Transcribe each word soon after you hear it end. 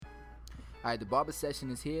All right, the barber session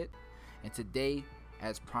is here, and today,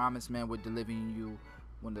 as promised, man, we're delivering you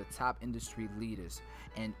one of the top industry leaders.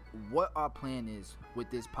 And what our plan is with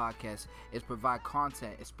this podcast is provide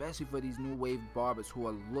content, especially for these new wave barbers who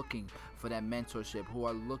are looking for that mentorship, who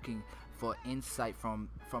are looking for insight from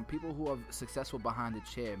people who are successful behind the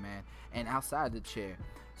chair, man, and outside the chair.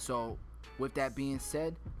 So, with that being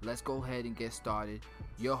said, let's go ahead and get started.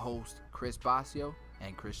 Your host, Chris Basio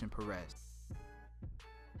and Christian Perez.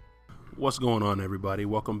 What's going on, everybody?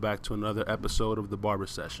 Welcome back to another episode of the Barber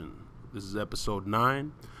Session. This is episode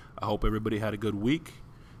 9. I hope everybody had a good week.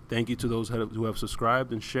 Thank you to those who have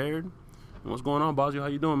subscribed and shared. And what's going on, Basio? How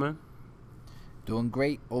you doing, man? Doing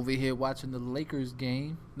great over here watching the Lakers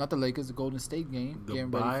game. Not the Lakers, the Golden State game.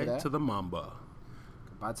 Getting ready for that. Goodbye to the Mamba.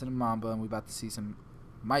 Goodbye to the Mamba, and we're about to see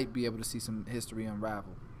might be able to see some history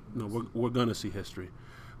unravel. No, we're going to see history.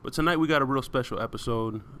 But tonight we got a real special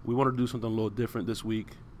episode. We want to do something a little different this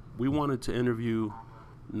week. We wanted to interview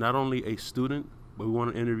not only a student, but we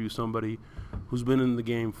want to interview somebody who's been in the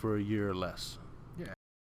game for a year or less. Yeah.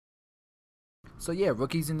 So yeah,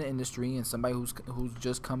 rookies in the industry and somebody who's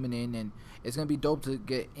just coming in, and it's gonna be dope to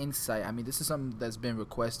get insight. I mean, this is something that's been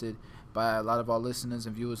requested by a lot of our listeners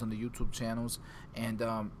and viewers on the YouTube channels, and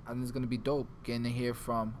I think it's gonna be dope getting to hear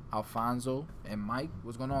from Alfonso and Mike.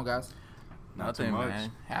 What's going on, guys? Nothing,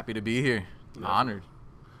 man. Happy to be here. Yeah. Honored.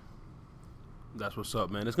 That's what's up,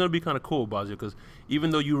 man. It's going to be kind of cool, Basio, because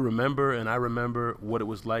even though you remember and I remember what it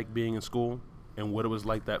was like being in school and what it was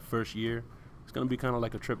like that first year, it's going to be kind of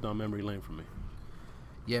like a trip down memory lane for me.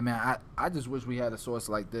 Yeah, man, I just wish we had a source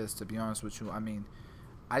like this, to be honest with you. I mean,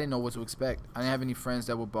 I didn't know what to expect. I didn't have any friends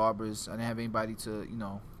that were barbers. I didn't have anybody to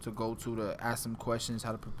go to ask them questions,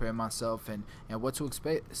 how to prepare myself, and what to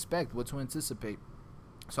expect, what to anticipate.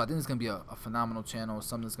 So I think it's going to be a phenomenal channel,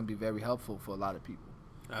 something that's going to be very helpful for a lot of people.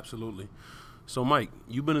 Absolutely. So, Mike,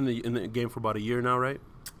 you've been in the game for about a year now, right?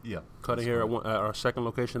 Yeah. Cutting hair at our second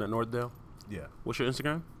location at Northdale. Yeah. What's your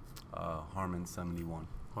Instagram? Harmon71.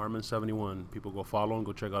 Harmon71. People go follow him,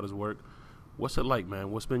 go check out his work. What's it like,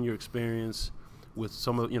 man? What's been your experience with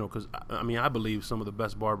some of, because, I believe some of the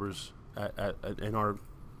best barbers in our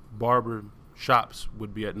barber shops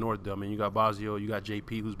would be at Northdale. I mean, you got Basio, you got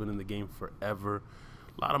JP, who's been in the game forever.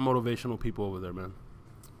 A lot of motivational people over there, man.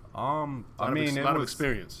 A lot of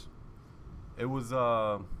experience. It was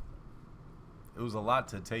a lot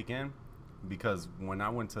to take in, because when I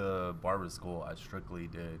went to barber school, I strictly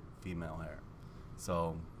did female hair,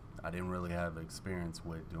 so I didn't really have experience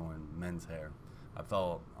with doing men's hair. I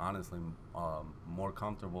felt honestly more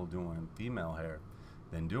comfortable doing female hair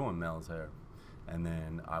than doing male's hair. And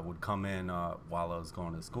then I would come in while I was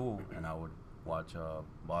going to school, and I would watch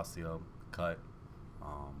Basio cut,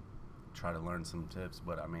 try to learn some tips.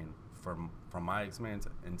 But I mean, from my experience,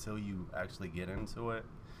 until you actually get into it,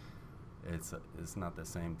 it's not the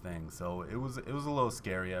same thing. So it was a little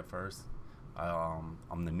scary at first.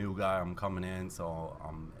 I'm the new guy. I'm coming in, so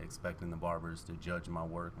I'm expecting the barbers to judge my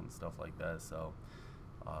work and stuff like that. So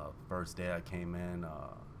first day I came in,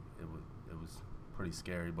 it was pretty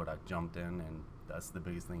scary, but I jumped in, and that's the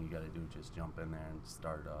biggest thing you got to do, just jump in there and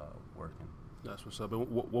start working. That's what's up. And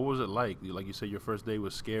what was it like? Like you said, your first day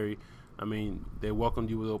was scary. I mean, they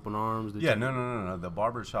welcomed you with open arms. No. The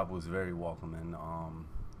barber shop was very welcoming.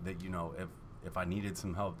 If I needed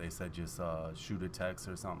some help, they said just shoot a text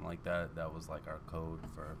or something like that. That was like our code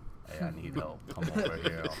for, hey, I need help. Come over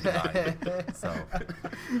here. I'm dying. So,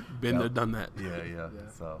 been there, done that. Yeah.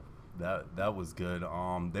 So that was good.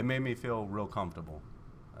 They made me feel real comfortable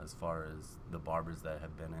as far as the barbers that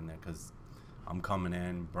have been in there, because I'm coming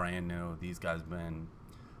in brand new. These guys been,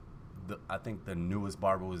 I think the newest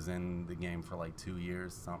barber was in the game for like 2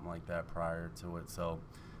 years, something like that prior to it. So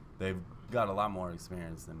they've got a lot more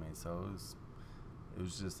experience than me. So it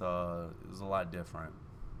was just it was a lot different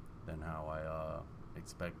than how I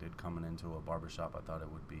expected coming into a barbershop. I thought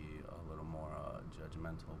it would be a little more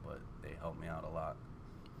judgmental, but they helped me out a lot.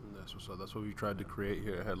 That's what's up. That's what we tried to create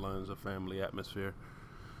here at Headlines, a family atmosphere.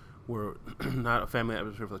 We're not a family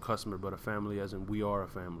atmosphere for the customer, but a family as in we are a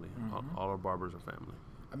family. Mm-hmm. All our barbers are family.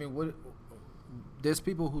 I mean, there's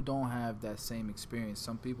people who don't have that same experience.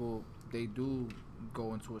 Some people, they do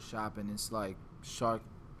go into a shop and it's like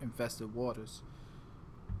shark-infested waters.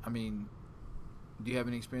 I mean, do you have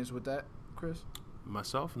any experience with that, Chris?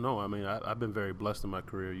 Myself? No. I mean, I've been very blessed in my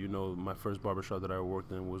career. My first barbershop that I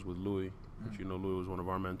worked in was with Louis, which Louis was one of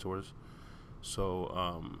our mentors.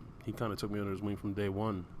 So he kind of took me under his wing from day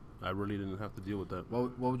one. I really didn't have to deal with that.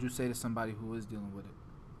 What would you say to somebody who is dealing with it?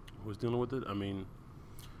 Who's dealing with it? I mean,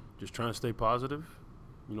 just trying to stay positive,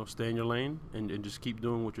 stay in your lane and just keep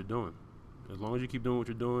doing what you're doing. As long as you keep doing what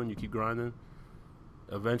you're doing, you keep grinding,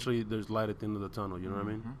 Eventually, there's light at the end of the tunnel. You know what I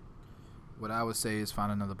mean? What I would say is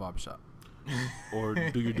find another barbershop. Or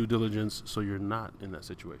do your due diligence so you're not in that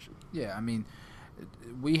situation. Yeah, I mean,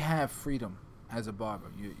 we have freedom as a barber.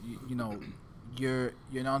 You know, you're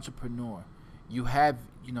an entrepreneur. You have,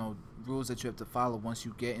 you know, rules that you have to follow once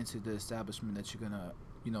you get into the establishment that you're gonna,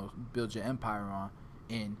 you know, build your empire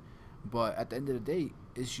in. But at the end of the day,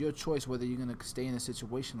 it's your choice whether you're gonna stay in a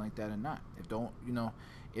situation like that or not. If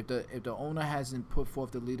the owner hasn't put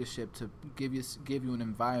forth the leadership to give you an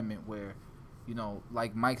environment where, you know,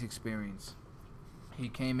 like Mike's experience, he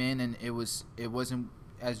came in and it wasn't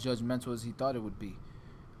as judgmental as he thought it would be.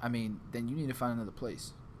 I mean, then you need to find another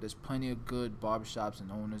place. There's plenty of good barbershops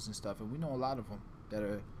and owners and stuff, and we know a lot of them that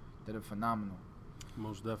are phenomenal.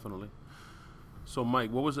 Most definitely. So,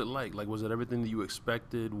 Mike, what was it like? Like, was it everything that you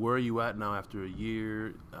expected? Where are you at now after a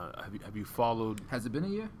year? Have you followed? Has it been a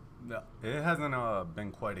year? No, it hasn't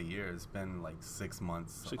been quite a year. It's been like 6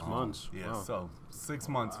 months. 6 months. Yeah, Wow. so 6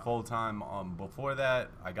 months full time. Before that,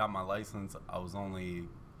 I got my license. I was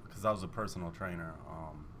because I was a personal trainer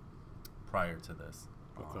prior to this.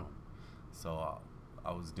 Okay. So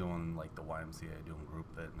I was doing like the YMCA, doing group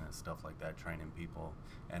fitness, stuff like that, training people.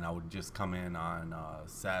 And I would just come in on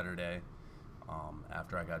Saturday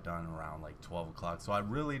after I got done around like 12 o'clock. So I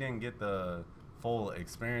really didn't get the full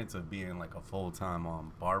experience of being like a full-time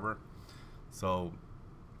barber. So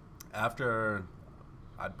after,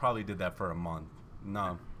 I probably did that for a month.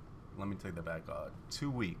 No, let me take that back. 2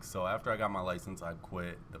 weeks. So after I got my license, I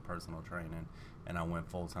quit the personal training and I went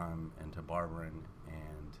full-time into barbering.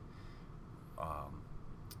 And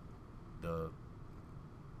the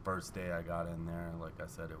first day I got in there, like I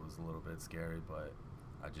said, it was a little bit scary, but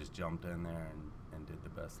I just jumped in there and did the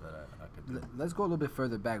best that I could do. Let's go a little bit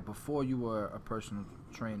further back. Before you were a personal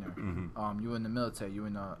trainer, you were in the military. You were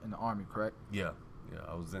in the Army, correct? Yeah.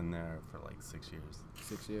 I was in there for like 6 years.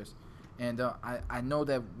 6 years. And I know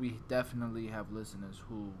that we definitely have listeners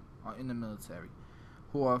who are in the military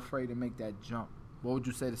who are afraid to make that jump. What would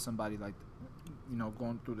you say to somebody like, you know,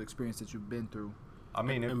 going through the experience that you've been through? I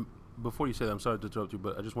mean, and before you say that, I'm sorry to interrupt you,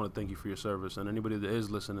 but I just want to thank you for your service. And anybody that is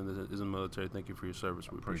listening that is in the military, thank you for your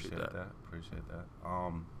service. We appreciate that. Appreciate that.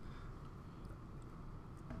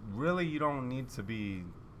 Really, you don't need to be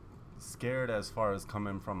scared as far as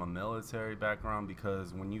coming from a military background,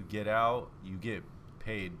 because when you get out, you get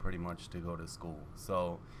paid pretty much to go to school.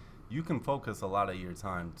 So you can focus a lot of your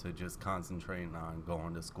time to just concentrating on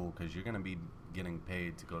going to school, because you're going to be getting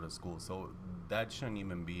paid to go to school. So that shouldn't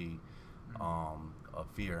even be a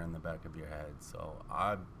fear in the back of your head. So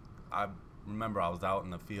I remember I was out in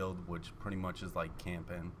the field, which pretty much is like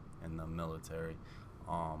camping in the military.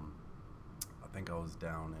 I think I was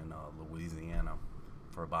down in Louisiana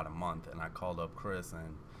for about a month, and I called up Chris,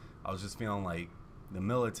 and I was just feeling like the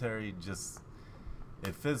military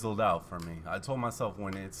it fizzled out for me. I told myself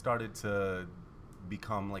when it started to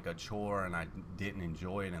become like a chore and I didn't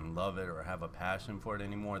enjoy it and love it or have a passion for it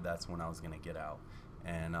anymore, that's when I was going to get out.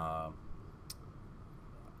 And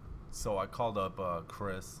so I called up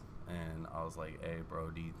Chris, and I was like, hey, bro,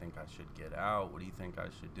 do you think I should get out? What do you think I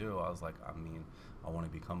should do? I was like, I mean, I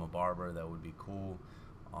want to become a barber. That would be cool.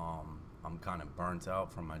 I'm kind of burnt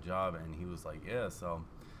out from my job. And he was like, yeah. So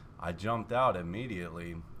I jumped out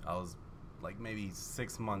immediately. I was like maybe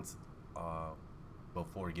 6 months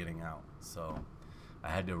before getting out. So I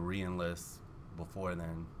had to re-enlist before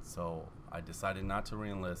then. So I decided not to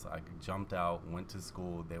re-enlist. I jumped out, went to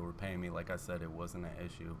school. They were paying me. Like I said, it wasn't an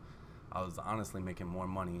issue. I was honestly making more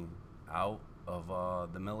money out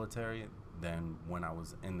of the military than when I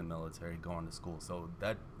was in the military going to school. So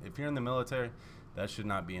that if you're in the military, that should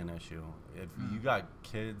not be an issue. If you got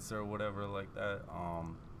kids or whatever like that,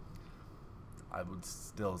 I would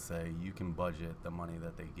still say you can budget the money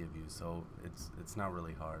that they give you. So it's not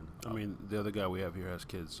really hard. I mean, the other guy we have here has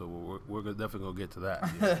kids, so we're definitely going to get to that.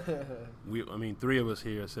 Yeah. Three of us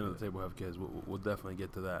here sitting at the table have kids. We'll definitely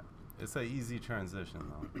get to that. It's an easy transition,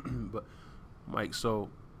 though. But, Mike, so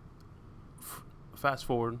fast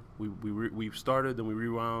forward. We've started, then we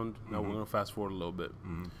rewound. Now we're going to fast forward a little bit.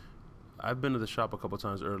 Mm-hmm. I've been to the shop a couple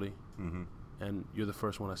times early, and you're the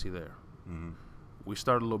first one I see there. Mm-hmm. We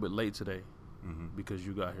started a little bit late today because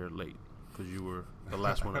you got here late, because you were the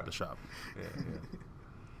last one at the shop. Yeah.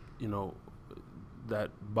 You know, that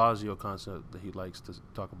Basio concept that he likes to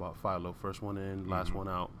talk about, Philo, first one in, last one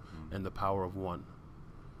out, and the power of one.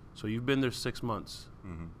 So you've been there 6 months.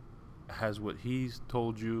 Has what he's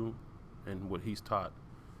told you and what he's taught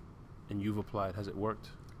and you've applied, has it worked?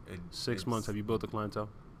 6 months, have you built a clientele?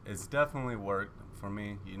 It's definitely worked for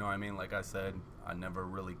me. You know what I mean? Like I said, I never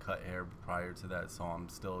really cut hair prior to that, so I'm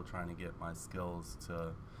still trying to get my skills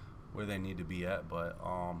to where they need to be at. But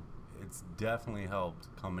it's definitely helped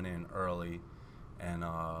coming in early, and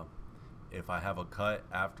if I have a cut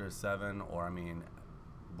after 7, or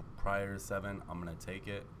prior to 7, I'm gonna take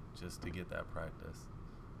it just to get that practice.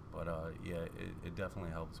 But it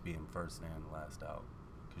definitely helps being first in, last out,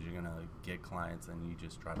 because you're gonna get clients and you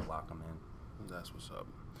just try to lock them in. That's what's up.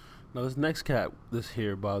 Now this next cat, this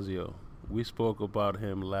here Bazio, we spoke about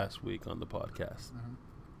him last week on the podcast. Mm-hmm.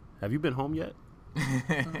 Have you been home yet?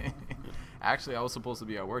 Actually, I was supposed to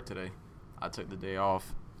be at work today. I took the day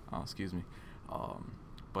off. Excuse me.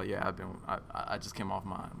 But yeah, I just came off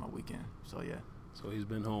my weekend. So yeah. So he's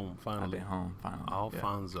been home finally. I've been home finally.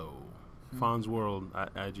 Alfonso. Yeah. Fonz World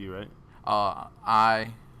IG, right? I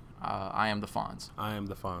am the Fonz. I am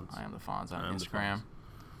the Fonz. I am the Fonz on Instagram.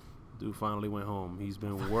 Dude finally went home. He's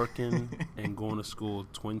been working and going to school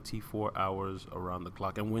 24 hours around the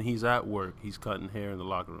clock. And when he's at work, he's cutting hair in the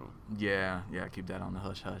locker room. Yeah, keep that on the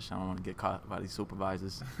hush-hush. I don't want to get caught by these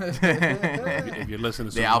supervisors. If you're listening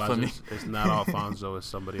to supervisors, it's not Alfonso, it's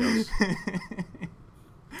somebody else.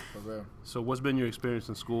 So what's been your experience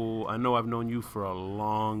in school? I know I've known you for a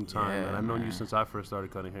long time, and I've known you since I first started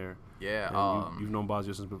cutting hair. Yeah. You've known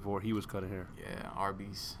Bazio since before he was cutting hair. Yeah,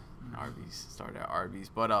 Arby's. Started at Arby's.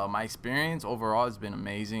 But my experience overall has been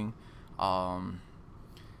amazing.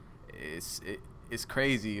 It's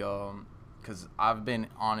crazy because I've been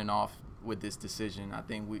on and off with this decision. I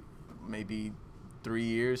think we maybe 3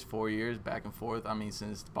 years, 4 years back and forth. I mean,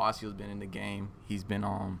 since Bossio's been in the game, he's been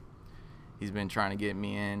trying to get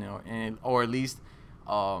me in, or at least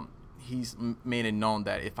he's made it known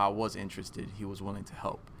that if I was interested, he was willing to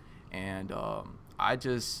help. And I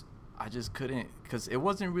just couldn't, because it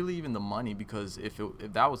wasn't really even the money, because if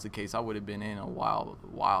that was the case, I would have been in a while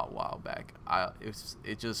back. I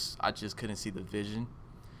just couldn't see the vision.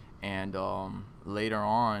 And later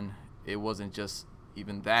on, it wasn't just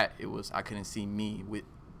even that. It was I couldn't see me with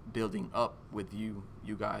building up with you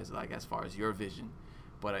guys, like as far as your vision.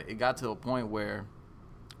 But it got to a point where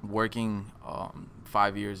working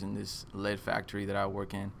 5 years in this lead factory that I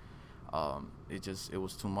work in, it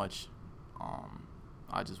was too much.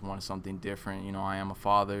 I just wanted something different. You know, I am a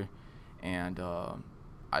father, and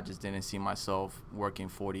I just didn't see myself working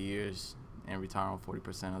 40 years and retiring on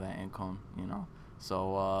 40% of that income, you know.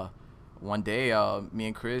 So one day, me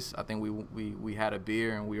and Chris, I think we had a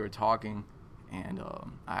beer and we were talking, and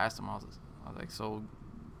I asked him, I was like, so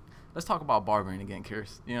let's talk about barbering again,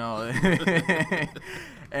 Chris, you know.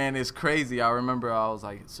 And it's crazy. I remember I was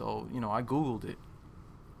like, so, you know, I Googled it.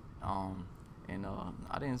 And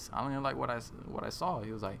I didn't like what I saw.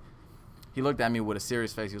 He looked at me with a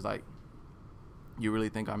serious face. He was like, "You really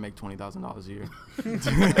think I make $20,000 a year?"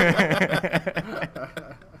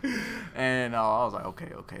 And I was like,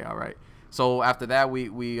 "Okay, all right." So after that,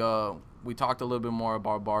 we talked a little bit more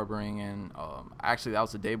about barbering, and actually that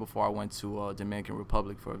was the day before I went to Dominican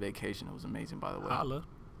Republic for a vacation. It was amazing, by the way. Holla.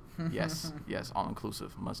 Yes, all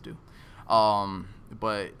inclusive, must do.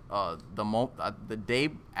 But the day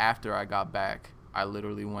after I got back, I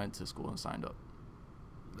literally went to school and signed up.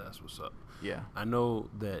 That's what's up. Yeah. I know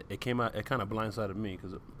that it came out, it kind of blindsided me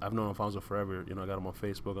because I've known Alfonso forever. You know, I got him on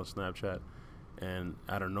Facebook, on Snapchat, and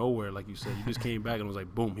out of nowhere, like you said, you just came back and it was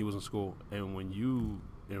like, boom, he was in school. And when you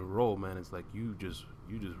enroll, man, it's like you just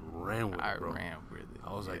ran with it, bro. I ran with it.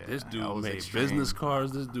 I was like, this dude made extreme. business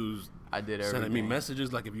cards. This dude's sending me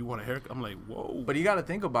messages like, if you want a haircut. I'm like, whoa. But you got to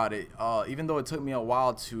think about it. Even though it took me a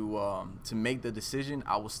while to make the decision,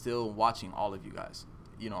 I was still watching all of you guys.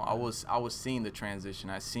 You know, I was seeing the transition.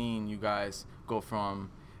 I seen you guys go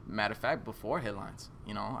from, matter of fact, before headlines.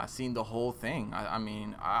 You know, I seen the whole thing. I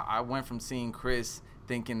mean, I went from seeing Chris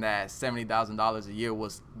thinking that $70,000 a year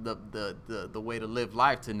was the way to live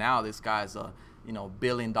life to now this guy's a $1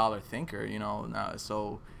 billion thinker. You know,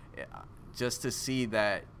 so just to see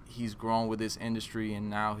that he's grown with this industry and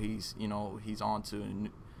now he's on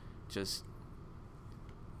to just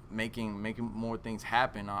making more things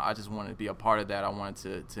happen. I just wanted to be a part of that. I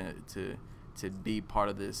wanted to be part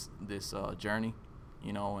of this journey,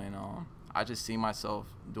 you know, and I just see myself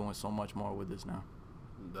doing so much more with this now.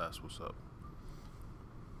 That's what's up.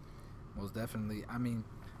 Most definitely. I mean,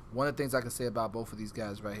 one of the things I can say about both of these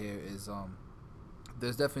guys right here is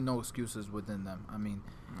there's definitely no excuses within them. I mean,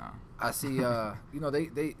 no. I see,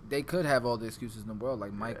 they could have all the excuses in the world.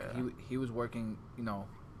 Like Mike, he was working,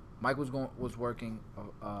 Mike was working,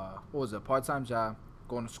 a part-time job,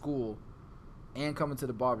 going to school, and coming to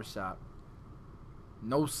the barbershop.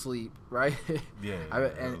 No sleep, right? Yeah.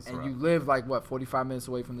 And you live like 45 minutes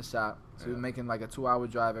away from the shop, so you're making like a 2-hour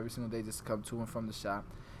drive every single day just to come to and from the shop.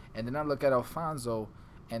 And then I look at Alfonso,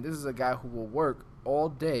 and this is a guy who will work all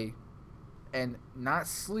day and not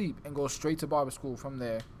sleep and go straight to barber school from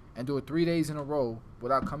there and do it 3 days in a row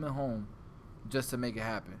without coming home just to make it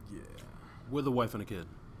happen. Yeah. With a wife and a kid.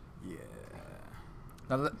 Yeah.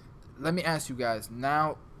 Now, let me ask you guys.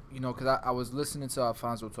 Now, because I was listening to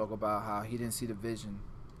Alfonso talk about how he didn't see the vision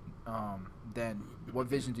then. What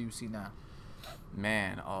vision do you see now?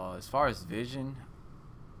 Man, as far as vision,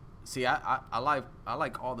 see, I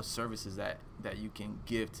like all the services that you can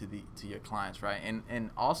give to your clients, right? And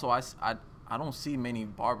also I don't see many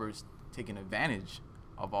barbers taking advantage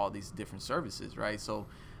of all these different services, right? So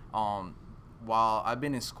while I've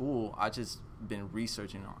been in school, I just been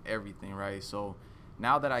researching on everything, right? So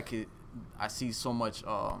now that I see so much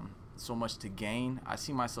to gain. I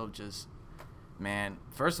see myself just, man,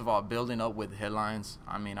 first of all, building up with headlines.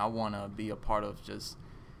 I mean, I want to be a part of just,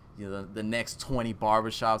 the next 20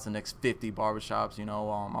 barbershops, the next 50 barbershops.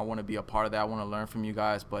 I want to be a part of that. I want to learn from you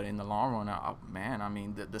guys. But in the long run, I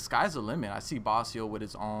mean, the sky's the limit. I see Basio with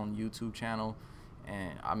his own YouTube channel,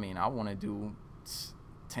 and I mean, I want to do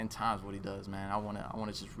 10 times what he does, man. I want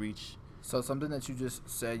to just reach. So something that you just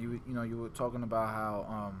said, you were talking about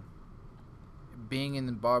how being in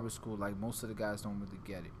the barber school, like most of the guys don't really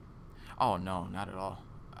get it. Oh no, not at all.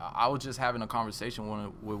 I was just having a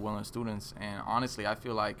conversation with one of the students, and honestly, I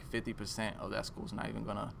feel like 50% of that school's not even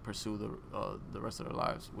gonna pursue the rest of their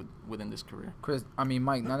lives within this career. Chris, I mean,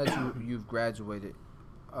 Mike, now that you've graduated,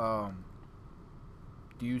 do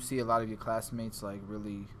you see a lot of your classmates like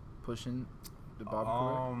really pushing the barber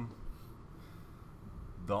career?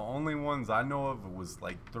 The only ones I know of was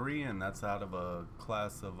like 3, and that's out of a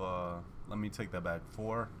class of let me take that back,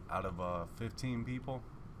 4 out of 15 people.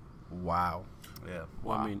 Wow. Yeah.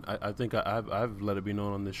 Well, wow. I mean, I think I've let it be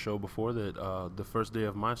known on this show before that the first day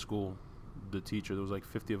of my school, the teacher, there was like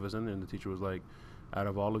 50 of us in there, and the teacher was like, out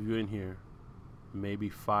of all of you in here, maybe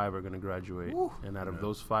 5 are going to graduate. Woo. And out of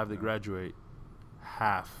those 5 that graduate,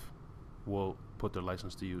 half will put their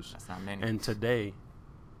license to use. That's not many. And today,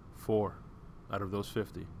 4 out of those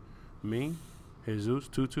 50. Me, Jesus,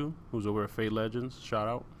 Tutu, who's over at Fate Legends, shout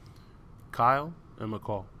out, Kyle, and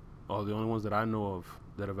McCall are the only ones that I know of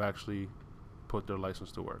that have actually put their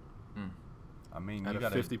license to work. I mean, out you of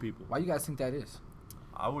gotta, 50 people. Why you guys think that is?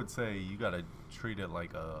 I would say you gotta treat it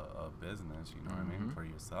like a business. You know what I mean, for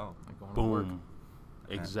yourself. Like going to work. Boom.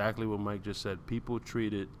 Exactly what Mike just said. People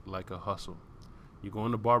treat it like a hustle. You go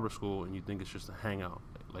into barber school and you think it's just a hangout.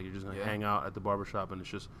 Like you're just going to hang out at the barber shop, and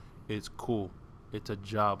it's cool. It's a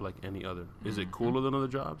job like any other. Is it cooler than other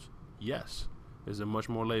jobs? Yes. Is it much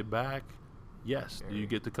more laid back? Yes. Do you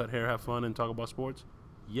get to cut hair, have fun, and talk about sports?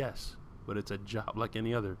 Yes. But it's a job like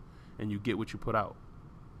any other, and you get what you put out.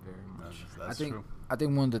 Very much. That's true. I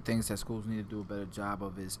think one of the things that schools need to do a better job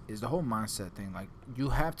of is the whole mindset thing. Like, you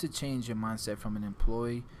have to change your mindset from an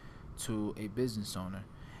employee to a business owner.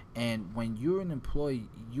 And when you're an employee,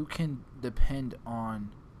 you can depend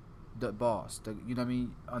on the boss, you know what I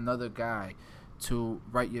mean, another guy to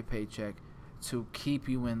write your paycheck, to keep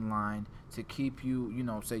you in line, to keep you,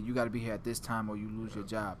 say you got to be here at this time or you lose your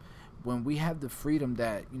job. When we have the freedom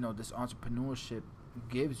that, this entrepreneurship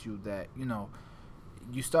gives you, that,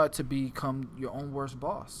 you start to become your own worst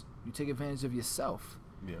boss. You take advantage of yourself.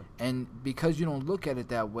 Yeah. And because you don't look at it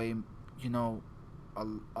that way, a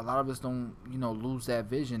lot of us don't, lose that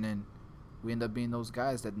vision, and we end up being those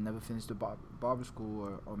guys that never finish the barber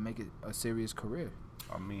school or make it a serious career.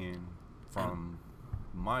 I mean, from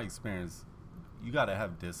my experience, you got to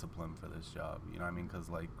have discipline for this job. You know what I mean? Because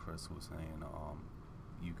like Chris was saying,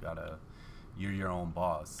 you're your own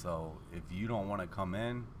boss. So if you don't want to come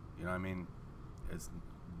in, you know what I mean, it's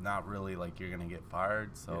not really like you're going to get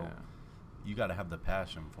fired. So you got to have the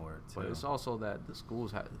passion for it, too. But it's also that the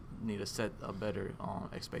schools need to set a better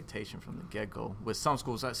expectation from the get-go. With some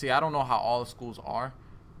schools, I don't know how all the schools are,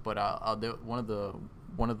 but one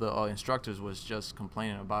of the instructors was just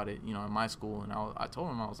complaining about it, in my school, and I told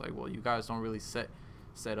him, I was like, well, you guys don't really set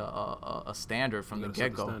a standard from the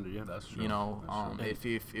get-go. Yeah. That's true. That's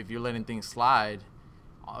true. If you're letting things slide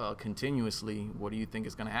continuously, what do you think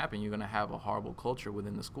is going to happen? You're going to have a horrible culture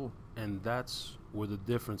within the school. And that's where the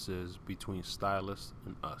difference is between stylists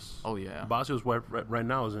and us. Oh yeah. Basio's right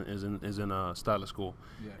now is in a stylist school,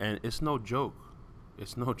 and it's no joke.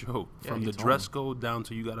 It's no joke. From the dress code down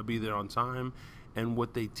to you got to be there on time, and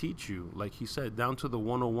what they teach you, like he said, down to the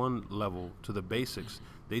 101 level, to the basics.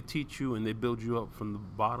 They teach you and they build you up from the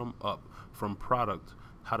bottom up, from product,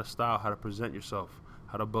 how to style, how to present yourself,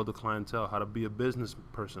 how to build a clientele, how to be a business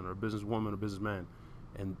person or a businesswoman or businessman.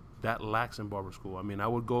 And that lacks in barber school. I mean, I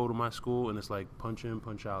would go to my school and it's like punch in,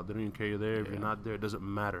 punch out. They don't even care you're there. If you're not there, it doesn't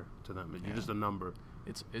matter to them. You're just a number.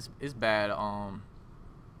 It's bad.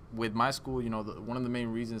 With my school, one of the main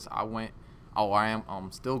reasons I went Oh,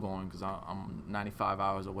 I'm still going because I'm 95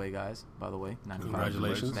 hours away, guys. By the way, 95.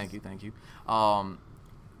 Congratulations. Thank you.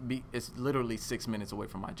 It's literally 6 minutes away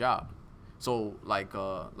from my job. So like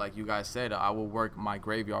you guys said, I will work my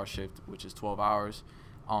graveyard shift, which is 12 hours,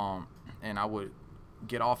 and I would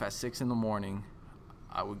get off at 6 in the morning.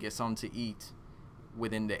 I would get something to eat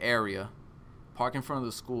within the area, park in front of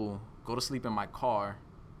the school, go to sleep in my car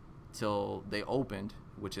till they opened,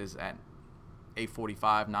 which is at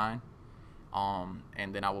 8:45, 9.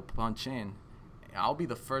 And then I will punch in. I'll be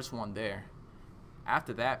the first one there.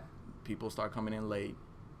 After that, people start coming in late,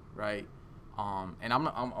 right? And I'm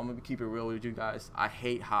gonna keep it real with you guys. I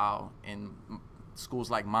hate how in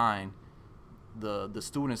schools like mine, the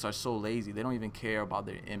students are so lazy. They don't even care about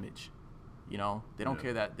their image. You know, they don't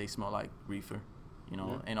care that they smell like reefer, you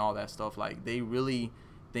know, and all that stuff. Like, they really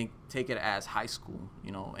take it as high school,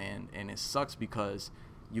 you know, and it sucks because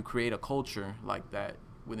you create a culture like that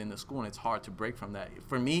within the school, and it's hard to break from that.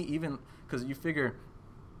 For me, even because you figure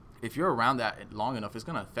if you're around that long enough, it's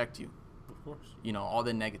gonna affect you. Of course. You know, all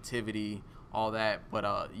the negativity, all that.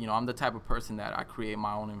 But you know, I'm the type of person that I create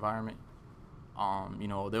my own environment. You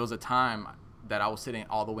know, there was a time that I was sitting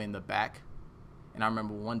all the way in the back. And I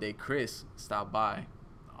remember one day Chris stopped by,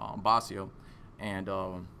 Basio, and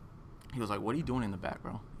he was like, "What are you doing in the back,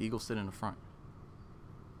 bro? You go sit in the front."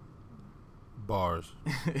 Bars.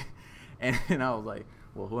 and I was like,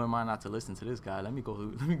 "Well, who am I not to listen to this guy? Let me go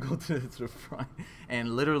to the front."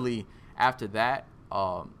 And literally after that,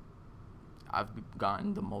 I've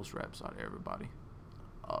gotten the most reps out of everybody.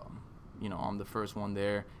 You know, I'm the first one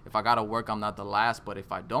there. If I gotta work, I'm not the last. But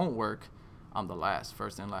if I don't work, I'm the last,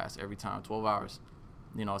 first and last, every time, 12 hours.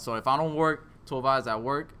 You know, so if I don't work 12 hours at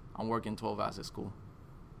work, I'm working 12 hours at school.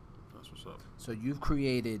 That's what's up. So you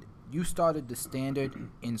started the standard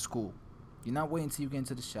in school. You're not waiting until you get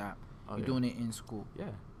into the shop. You're doing it in school. Yeah.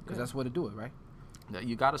 Because that's where to do it, right?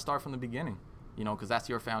 You got to start from the beginning, you know, because that's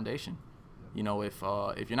your foundation. You know, if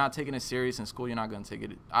you're not taking it serious in school, you're not going to take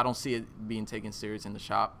it. I don't see it being taken serious in the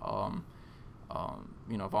shop.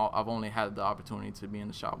 You know, I've only had the opportunity to be in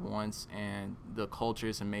the shop once, and the culture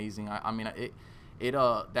is amazing. I mean,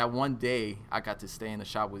 that one day I got to stay in the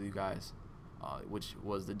shop with you guys, which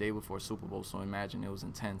was the day before Super Bowl. So imagine, it was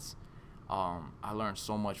intense. I learned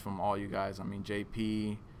so much from all you guys. I mean,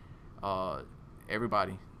 JP,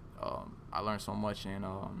 everybody. I learned so much, and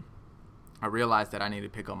I realized that I need to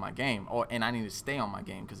pick up my game, and I need to stay on my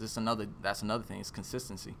game, because that's another thing. It's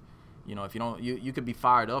consistency. You know, if you don't, you could be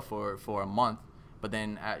fired up for a month, but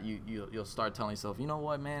then you'll start telling yourself, you know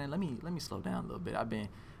what, man, let me slow down a little bit. I've been,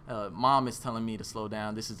 mom is telling me to slow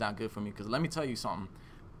down. This is not good for me. Because let me tell you something.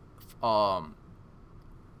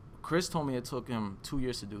 Chris told me it took him 2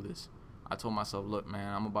 years to do this. I told myself, look,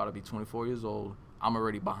 man, I'm about to be 24 years old. I'm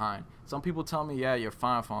already behind. Some people tell me, yeah, you're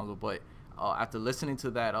fine, Fonzo, but after listening to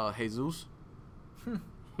that Jesus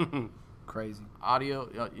crazy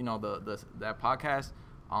audio, you know, that podcast,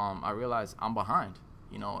 I realized I'm behind,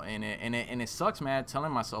 you know, and it sucks, man,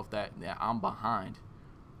 telling myself that I'm behind,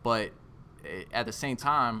 but at the same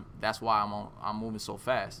time, that's why I'm moving so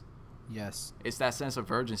fast. Yes. It's that sense of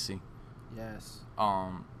urgency. Yes.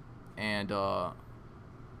 And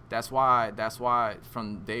that's why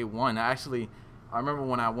from day one, I remember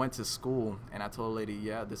when I went to school and I told a lady,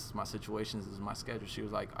 yeah, this is my situation, this is my schedule. She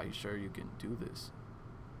was like, are you sure you can do this?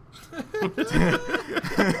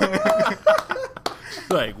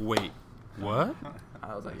 Like, wait, what?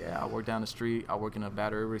 I was like, yeah, I work down the street. I work in a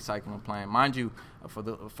battery recycling plant. Mind you, for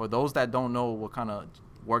those that don't know what kind of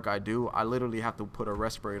work I do, I literally have to put a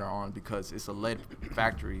respirator on because it's a lead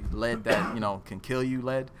factory. Lead that, you know, can kill you,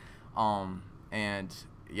 lead. And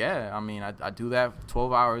yeah, I mean, I do that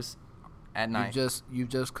 12 hours at night. You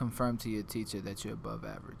just confirmed to your teacher that you're above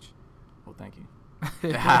average. Well, thank you.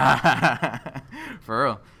 For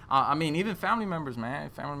real. I mean, even family members, man.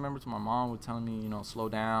 Family members, my mom was telling me, you know, slow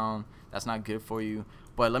down. That's not good for you.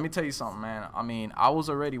 But let me tell you something, man. I mean, I was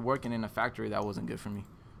already working in a factory that wasn't good for me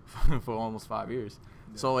for almost 5 years.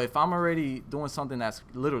 Yeah. So if I'm already doing something that's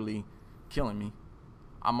literally killing me,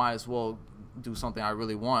 I might as well do something I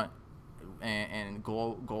really want and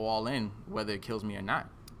go all in, whether it kills me or not.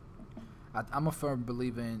 I'm a firm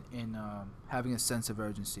believer in having a sense of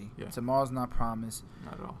urgency. Yeah. Tomorrow's not promised.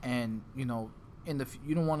 Not at all. And, you know,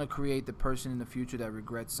 you don't want to create the person in the future that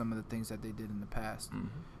regrets some of the things that they did in the past. Mm-hmm.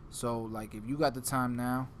 So, like, if you got the time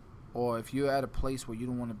now, or if you're at a place where you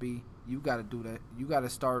don't want to be, you got to do that. You got to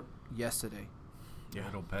start yesterday. Yeah,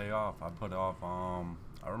 it'll pay off. I put off.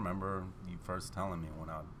 I remember you first telling me when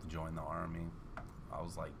I joined the Army. I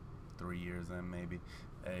was like 3 years in, maybe.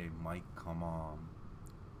 Hey, Mike, come on.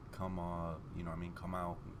 You know what I mean? Come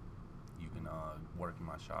out. you can work in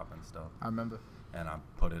my shop and stuff. I remember. And I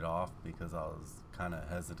put it off because I was kind of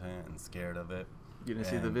hesitant and scared of it. You didn't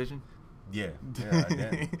see the vision? Yeah, I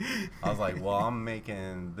did. I was like, well, I'm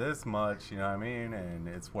making this much, you know what I mean? And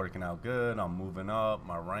it's working out good. I'm moving up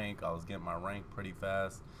my rank. I was getting my rank pretty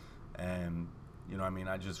fast. And, you know what I mean?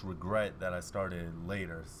 I just regret that I started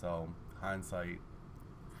later. So, hindsight.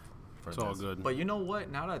 It's all good. But you know what?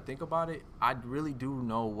 Now that I think about it, I really do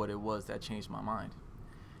know what it was that changed my mind.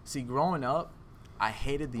 See, growing up, I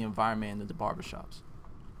hated the environment in the barbershops.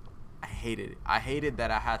 I hated it. I hated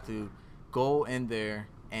that I had to go in there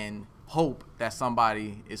and hope that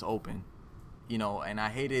somebody is open, you know, and I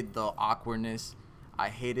hated the awkwardness. I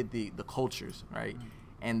hated the cultures, right?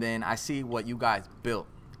 And then I see what you guys built.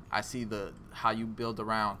 I see how you build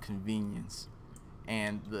around convenience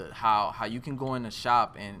and how you can go in a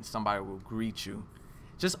shop and somebody will greet you.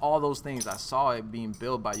 Just all those things. I saw it being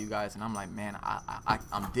built by you guys, and I'm like, man,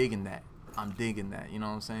 I'm digging that. I'm digging that. You know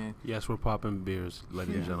what I'm saying? Yes, we're popping beers,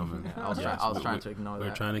 ladies and gentlemen. I was trying to ignore that.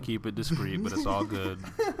 We're trying to keep it discreet, but it's all good.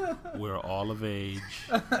 We're all of age.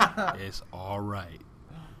 It's all right.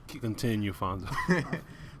 Continue, Fonzo.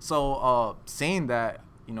 So, saying that,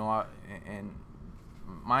 you know, and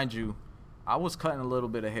mind you, I was cutting a little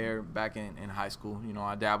bit of hair back in high school. You know,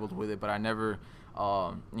 I dabbled with it, but I never,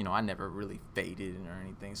 I never really faded or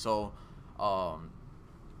anything. So,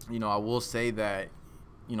 you know, I will say that,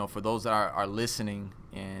 you know, for those that are listening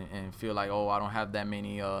and feel like, oh, I don't have that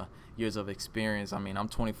many years of experience. I mean, I'm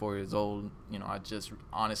 24 years old. You know, I just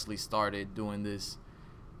honestly started doing this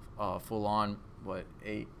full on,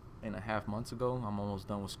 8.5 months ago. I'm almost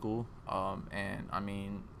done with school. And I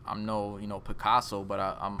mean, I'm no, you know, Picasso, but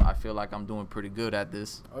I feel like I'm doing pretty good at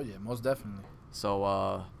this. Oh yeah, most definitely.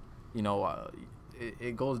 So, you know,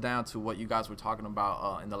 it goes down to what you guys were talking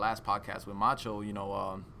about in the last podcast with Macho. You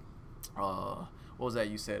know, what was that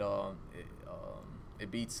you said?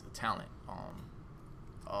 It beats talent.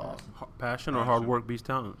 Passion or hard work beats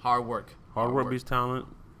talent? Hard work. Hard work beats talent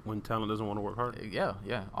when talent doesn't want to work hard.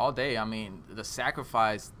 Yeah, all day. I mean, the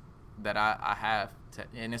sacrifice that I have,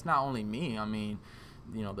 and it's not only me. I mean,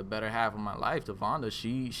 you know, the better half of my life, Devonda,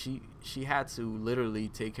 she had to literally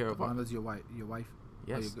take care of her. Devonda's your wife?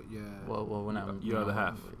 Yes. Oh, Well, when your other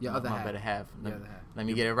half. Your other half. My better half. Your other half. Let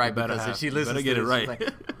me get it right, because if she listens better get to it this, right. she's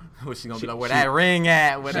like, what's she gonna be like? Where that ring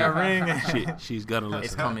at? Where that ring at? She's gonna listen.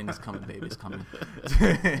 It's coming, baby. It's coming.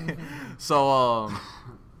 So,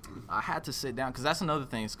 I had to sit down, because that's another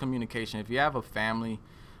thing. It's communication. If you have a family,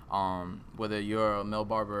 whether you're a male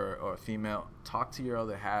barber or a female, talk to your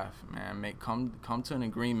other half, man. Come to an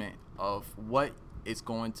agreement of what is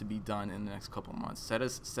going to be done in the next couple months. Set a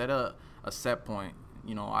set point.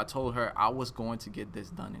 You know, I told her I was going to get this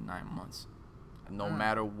done in 9 months, no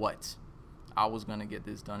matter what. I was gonna get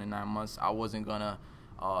this done in 9 months. I wasn't gonna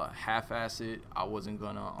half-ass it. I wasn't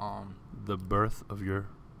gonna The birth of your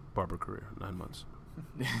barber career, 9 months.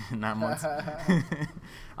 9 months.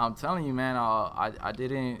 I'm telling you, man. I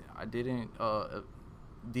didn't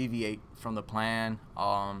deviate from the plan,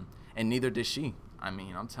 and neither did she. I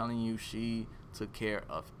mean, I'm telling you, she took care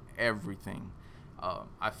of everything.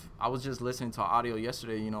 I was just listening to audio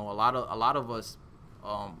yesterday. You know, a lot of us,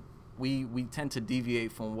 we tend to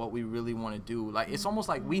deviate from what we really want to do. Like, it's almost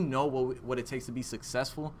like we know what it takes to be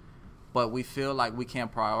successful, but we feel like we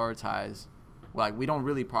can't prioritize. Like, we don't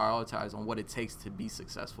really prioritize on what it takes to be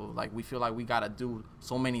successful. Like, we feel like we gotta do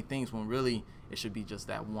so many things when really it should be just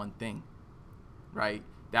that one thing, right?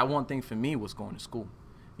 That one thing for me was going to school.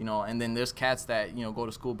 You know, and then there's cats that, you know, go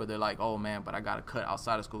to school, but they're like, oh man, but I gotta cut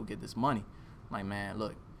outside of school to get this money. I'm like, man,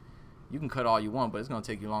 look, you can cut all you want, but it's gonna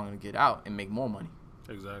take you longer to get out and make more money.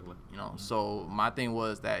 Exactly. You know, so my thing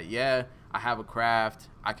was that, yeah, I have a craft,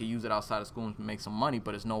 I could use it outside of school and make some money,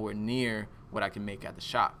 but it's nowhere near what I can make at the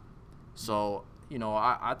shop. So, you know,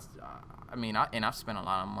 I've spent a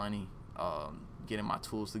lot of money getting my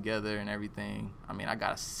tools together and everything. I mean, I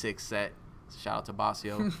got a 6 set. Shout out to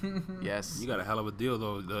Basio. Yes. You got a hell of a deal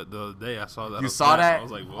though. The other day I saw that. You saw that? I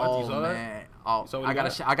was like, what? Oh, you saw man. that? Oh, I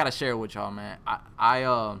gotta share it with y'all, man.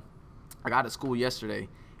 I got to school yesterday,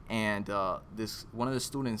 and one of the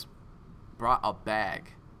students brought a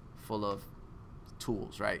bag full of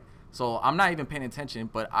tools, right? So I'm not even paying attention,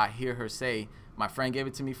 but I hear her say, my friend gave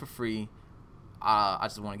it to me for free. I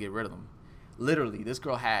just want to get rid of them. Literally, this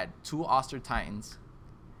girl had 2 Oster Titans,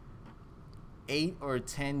 8 or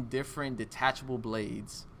 10 different detachable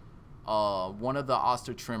blades, one of the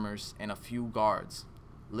Oster trimmers, and a few guards.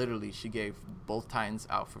 Literally, she gave both Titans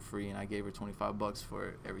out for free, and I gave her $25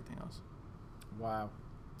 for everything else. Wow.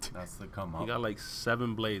 That's the come He up. got like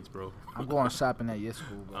 7 blades, bro. I'm going shopping at your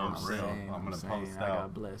school, bro. I'm real. saying, I'm gonna saying, post I out.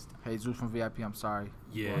 got blessed. Hey, Zeus from VIP, I'm sorry.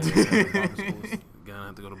 Yeah. Going to barber schools. Gonna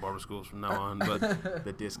have to go to barber schools from now on. But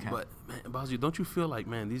The discount. But man, Bazio, don't you feel like,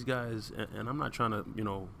 man, these guys, and I'm not trying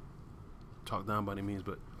to, talk down by any means,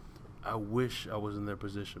 but I wish I was in their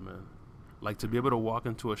position, man. Like to be able to walk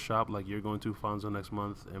into a shop like you're going to Fonzo next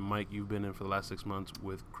month, and Mike, you've been in for the last 6 months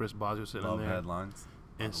with Chris Bazio sitting Love in there, headlines.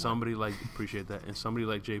 and somebody like appreciate that, and somebody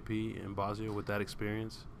like JP and Bazio with that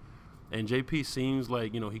experience. And JP seems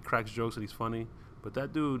like he cracks jokes and he's funny, but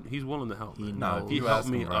that dude, he's willing to help. Man. knows. If He you helped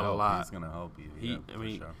ask me him for a help, lot. He's gonna help you. He, Yeah, I for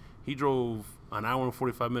mean, sure. he drove an hour and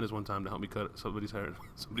 45 minutes one time to help me cut somebody's hair,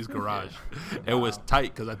 somebody's garage. It was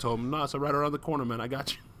tight because I told him, no, it's right around the corner, man. I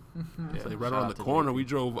got you. It's like right Shout around out the to corner. JP. We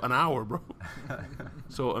drove an hour, bro.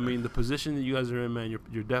 So, I mean, the position that you guys are in, man,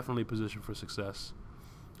 you're definitely positioned for success.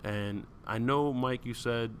 And I know, Mike, you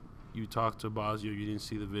said you talked to Bazio, you didn't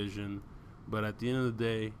see the vision. But at the end of the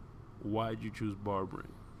day, why did you choose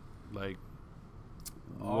barbering? Like,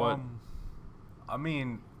 what? I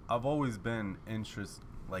mean, I've always been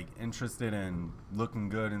interested in looking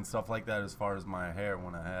good and stuff like that. As far as my hair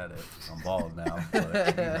when I had it, I'm bald now,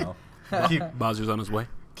 but keep Bazio's on his way.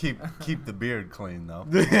 keep the beard clean though.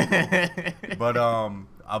 But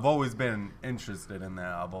I've always been interested in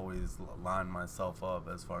that. I've always lined myself up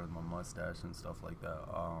as far as my mustache and stuff like that.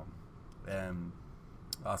 And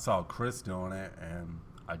I saw Chris doing it, and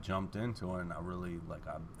I jumped into it, and I really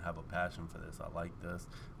I have a passion for this. I like this.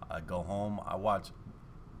 I go home, I watch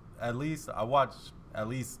at least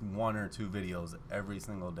 1 or 2 videos every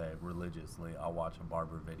single day religiously. I watch a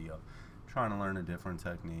barber video, trying to learn a different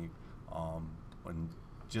technique, and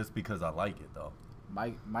just because I like it though.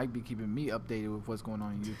 Mike be keeping me updated with what's going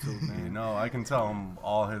on YouTube, man. I can tell him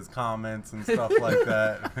all his comments and stuff like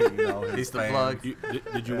that. His He's the fans. plug.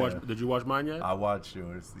 Did you watch? Did you watch mine yet? I watched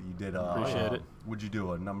yours. You did. Appreciate it. What'd you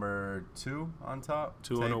do? A number 2 on top?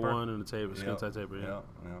 2 on a Taper? 1 and a taper, skin tight taper. Yeah.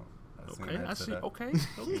 Yeah. Okay, I see. Okay.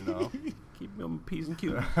 Keep me on P's and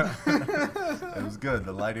Q's. It was good.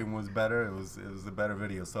 The lighting was better. It was a better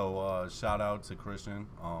video. So shout out to Christian.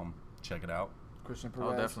 Check it out. Christian Perez.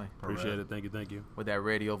 Oh, definitely. Appreciate it. Thank you. With that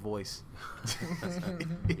radio voice.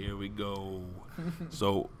 Here we go.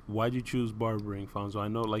 So, why'd you choose barbering, Fonzo? I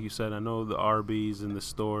know, like you said, I know the RBs and the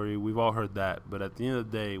story. We've all heard that. But at the end of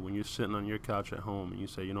the day, when you're sitting on your couch at home and you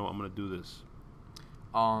say, I'm going to do this,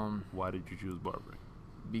 why did you choose barbering?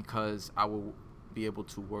 Because I will be able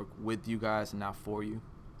to work with you guys and not for you.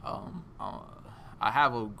 I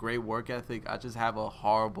have a great work ethic. I just have a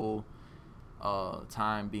horrible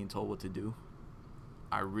time being told what to do.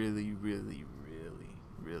 I really, really, really,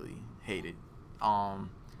 really hate it.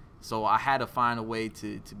 So I had to find a way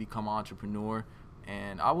to become an entrepreneur.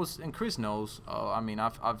 And Chris knows,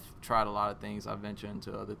 I've tried a lot of things. I've ventured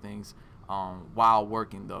into other things while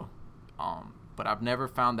working though. But I've never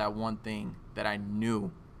found that one thing that I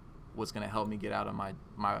knew was going to help me get out of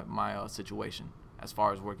my situation as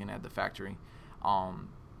far as working at the factory.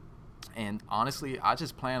 And honestly, I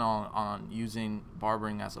just plan on using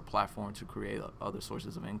barbering as a platform to create other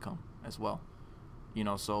sources of income as well.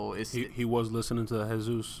 So it's he was listening to the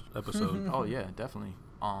Jesus episode. Oh yeah, definitely.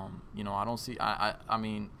 I don't see.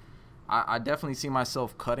 I definitely see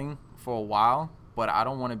myself cutting for a while, but I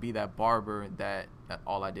don't want to be that barber that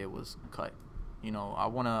all I did was cut. I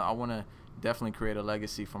wanna definitely create a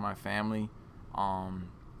legacy for my family, and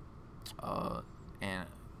I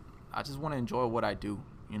just want to enjoy what I do.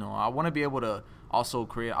 I want to be able to also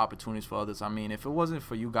create opportunities for others. If it wasn't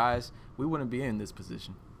for you guys, we wouldn't be in this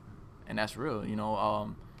position, and that's real.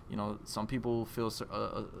 Some people feel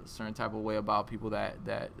a certain type of way about people that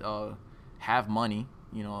have money,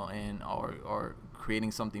 and are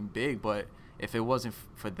creating something big. But if it wasn't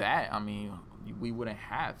for that, we wouldn't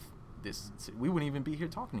have this. We wouldn't even be here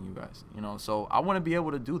talking to you guys. So I want to be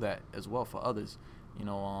able to do that as well for others.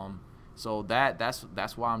 So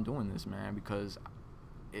that's why I'm doing this, man, because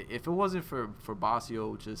if it wasn't for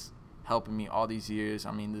Basio just helping me all these years,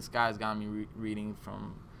 this guy's got me reading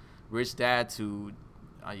from Rich Dad to,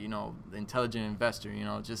 the Intelligent Investor,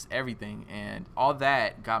 just everything. And all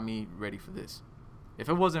that got me ready for this. If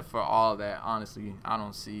it wasn't for all of that, honestly, I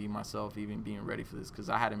don't see myself even being ready for this because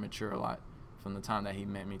I had to mature a lot from the time that he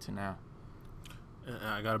met me to now.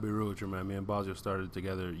 I gotta be real with you, man. Me and Bazio started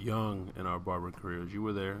together young in our barbering careers. You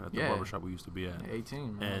were there at the barbershop we used to be at.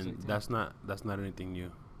 18, man. And 18. That's not anything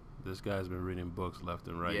new. This guy's been reading books left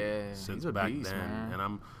and right since he's a back beast, then. man.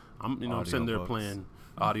 And I'm sitting there playing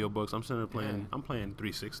audiobooks. I'm sitting there playing. I'm playing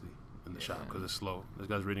 360 in the shop because it's slow. This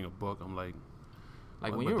guy's reading a book. I'm like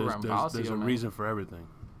when you were around Bazio, there's a man. reason for everything.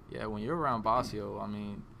 Yeah, when you're around Basio, I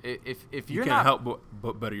mean, if You you're can't not help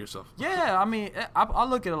but better yourself. Yeah, I mean, I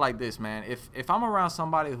look at it like this, man. If I'm around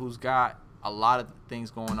somebody who's got a lot of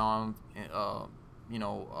things going on,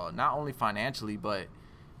 not only financially, but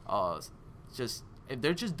just if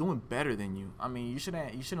they're just doing better than you, I mean, you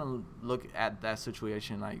shouldn't look at that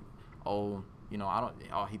situation like, oh,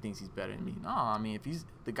 he thinks he's better than me. No, I mean, if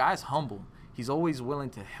the guy's humble, he's always willing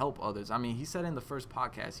to help others. I mean, he said in the first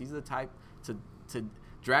podcast, he's the type to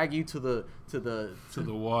drag you to the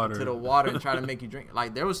water and try to make you drink.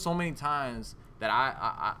 Like, there was so many times that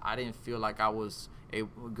I didn't feel like I was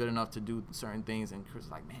good enough to do certain things, and Chris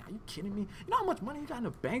was like, man, are you kidding me? You know how much money you got in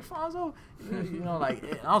the bank, Fonzo?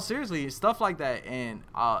 Seriously, stuff like that. And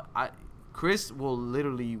Chris will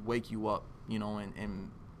literally wake you up,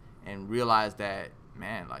 and realize that,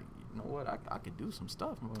 man, like, you know what, I could do some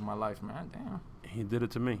stuff with my life, man. Damn. He did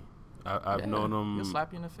it to me. I've known him. He'll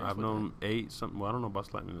slap you in the face. I've known him Well, I don't know about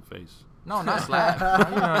slapping in the face. No, not slap.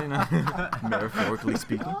 Metaphorically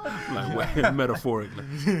speaking. Metaphorically.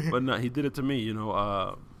 But no, he did it to me.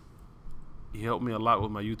 He helped me a lot with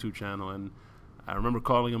my YouTube channel, and I remember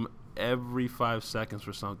calling him every 5 seconds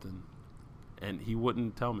for something, and he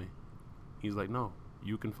wouldn't tell me. He's like, "No,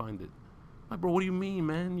 you can find it." I'm like, bro, what do you mean,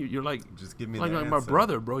 man? You're like, just give me like the my answer.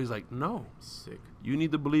 brother, bro. He's like, no, Sick. You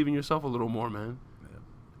need to believe in yourself a little more, man.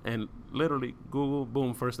 And literally, Google,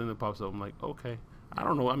 boom, first thing that pops up. I'm like, okay. I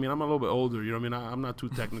don't know. I mean, I'm a little bit older. You know what I mean? I'm not too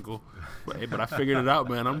technical. but I figured it out,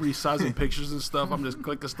 man. I'm resizing pictures and stuff. I'm just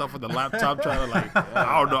clicking stuff with the laptop trying to,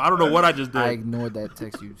 I don't know what I just did. I ignored that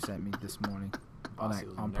text you sent me this morning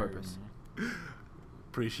on purpose.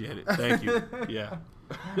 Appreciate it. Thank you. Yeah.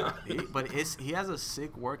 But he has a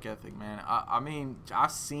sick work ethic, man. I mean,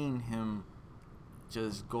 I've seen him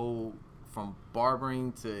just go from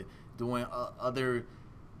barbering to doing other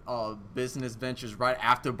business ventures right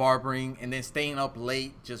after barbering, and then staying up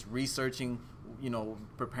late just researching,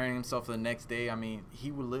 preparing himself for the next day. I mean,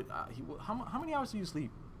 he would how many hours do you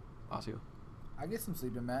sleep, Basio? I get some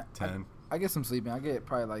sleeping, Matt. 10. I get some sleeping. I get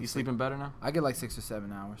probably like. You sleeping better now? I get like 6 or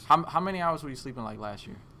 7 hours. How many hours were you sleeping like last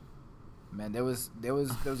year? Man, there was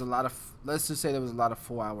a lot of, let's just say there was a lot of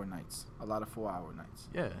 4-hour nights.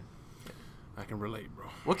 Yeah. I can relate, bro.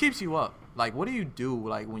 What keeps you up? Like, what do you do?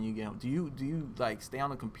 Like, when you get home, do you like stay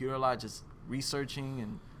on the computer a lot, just researching?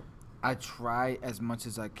 And I try as much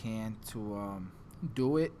as I can to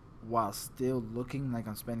do it while still looking like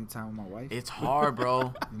I'm spending time with my wife. It's hard, bro. You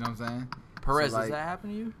know what I'm saying? Perez, So, does that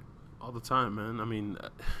happen to you? All the time, man. I mean,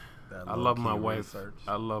 I love my wife.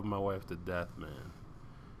 I love my wife to death, man.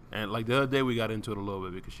 And like the other day, we got into it a little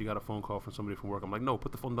bit because she got a phone call from somebody from work. I'm like, no,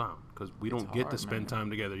 put the phone down because we don't get to spend time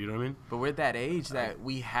together. You know what I mean? But we're at that age that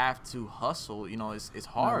we have to hustle. It's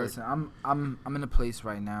hard. No, listen, I'm in a place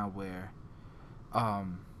right now where,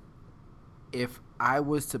 if I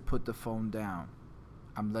was to put the phone down,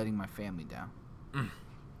 I'm letting my family down.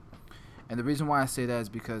 And the reason why I say that is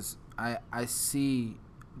because I see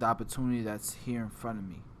the opportunity that's here in front of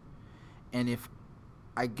me, and if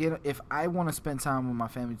I want to spend time with my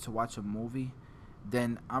family to watch a movie,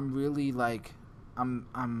 then I'm really like I'm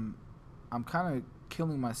kind of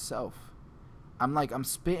killing myself. I'm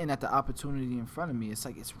spitting at the opportunity in front of me. It's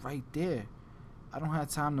like it's right there. I don't have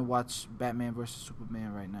time to watch Batman versus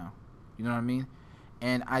Superman right now. You know what I mean?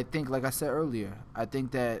 And I think, like I said earlier, I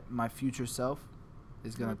think that my future self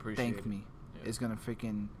is gonna thank me. Yeah. It's gonna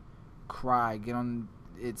freaking cry, get on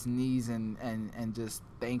its knees and just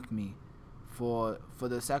thank me for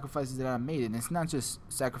the sacrifices that I made. And it's not just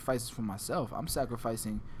sacrifices for myself. I'm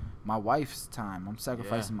sacrificing my wife's time. I'm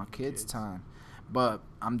sacrificing my kids' time. But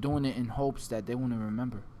I'm doing it in hopes that they want to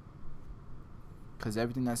remember. Because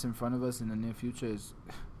everything that's in front of us in the near future is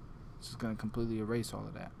just going to completely erase all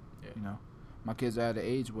of that. Yeah. You know? My kids are at an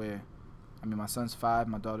age where, my son's 5,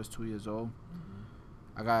 my daughter's 2 years old.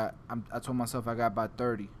 Mm-hmm. I told myself I got about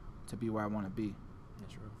 30 to be where I want to be.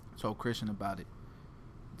 That's real. So Christian about it.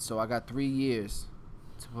 So I got 3 years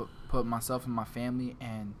to put myself and my family,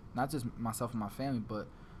 and not just myself and my family, but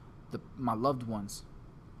my loved ones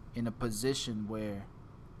in a position where,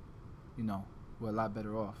 we're a lot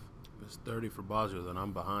better off. If it's 30 for Basio, then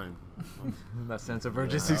I'm behind. That sense of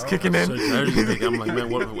urgency's kicking in. I'm like, man,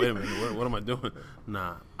 wait a minute, what am I doing?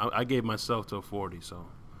 Nah, I gave myself till 40, so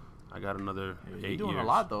I got another 8 years. You're doing a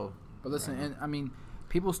lot, though. But listen, and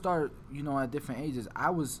people start, at different ages. I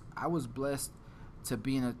was blessed to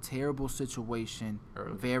be in a terrible situation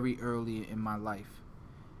very early in my life.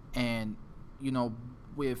 And,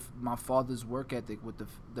 with my father's work ethic, with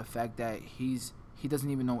the fact that he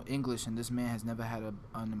doesn't even know English, and this man has never had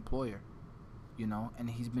an employer, and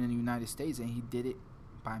he's been in the United States, and he did it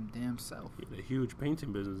by his damn self. He had a huge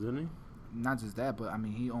painting business, didn't he? not just that, but I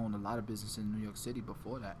mean, he owned a lot of business in New York City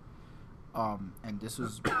before that. And this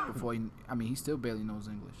was before he still barely knows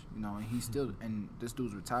English, and he's still, and this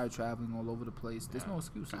dude's retired, traveling all over the place. There's no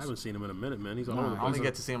excuses. I haven't seen him in a minute, man. He's all Nah, over the I place. only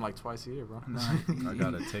get to see him like twice a year, bro. I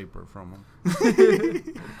got a taper from him.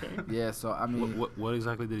 Okay. Yeah, so I mean, What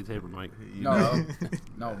exactly did he taper, Mike? You no, know?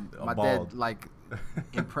 no, A my bald. dad like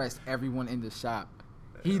impressed everyone in the shop.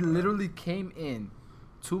 He literally came in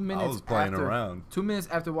 2 minutes. I was playing after, around. 2 minutes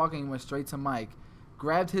after walking, he went straight to Mike,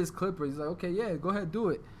 grabbed his clipper. He's like, "Okay, yeah, go ahead, do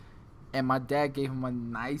it." And my dad gave him a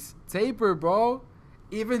nice taper, bro.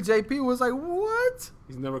 Even JP was like, "What?"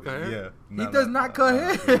 He's never cut hair? Yeah. He does not cut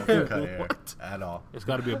hair. He doesn't cut hair What? at all. It's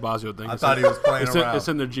got to be a Basio thing. I thought he was playing it's around. it's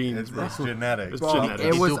in their genes, bro. It's genetic. It's Bro, genetic.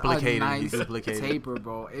 it He's was a duplicated. nice He's duplicated. taper,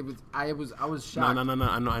 bro. I was No, shocked.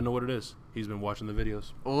 no. I know what it is. He's been watching the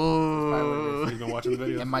videos. Ooh. He's been watching the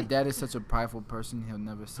videos. And my dad is such a prideful person; he'll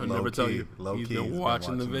never say. He'll never tell you. Low He's key, been he's been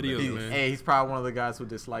watching the watching the videos, videos. man. Hey, he's probably one of the guys who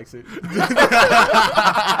dislikes it.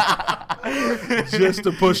 Just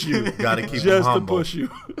to push you. Gotta keep him Just to humble. push you.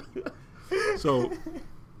 So,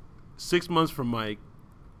 6 months from Mike.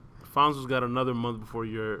 Fonzo's got another month before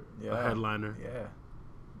you're a headliner. Yeah.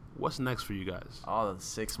 What's next for you guys? Oh, the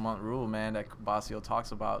 6-month rule, man, that Basio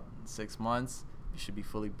talks about. 6 months, you should be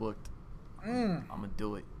fully booked. I'm gonna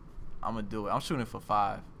do it. I'm shooting for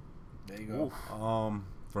 5. There you go. Oof.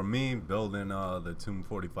 For me, building the Tomb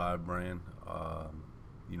 45 brand,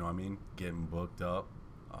 you know what I mean? Getting booked up,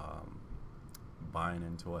 buying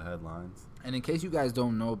into a headlines. And in case you guys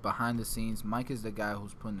don't know, behind the scenes, Mike is the guy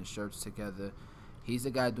who's putting the shirts together. He's the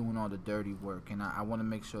guy doing all the dirty work, and I want to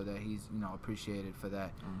make sure that he's appreciated for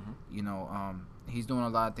that. Mm-hmm. He's doing a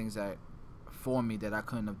lot of things that for me that I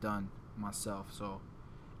couldn't have done myself. So,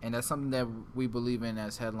 and that's something that we believe in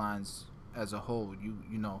as headlines as a whole.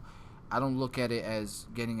 I don't look at it as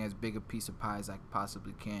getting as big a piece of pie as I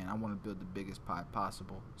possibly can. I want to build the biggest pie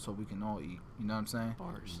possible so we can all eat. You know what I'm saying?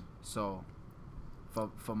 Bars. So,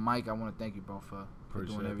 for Mike, I want to thank you, bro, for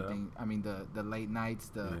Appreciate doing everything. I mean, the late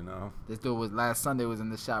nights, this dude was last Sunday was in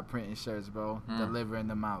the shop printing shirts, bro, delivering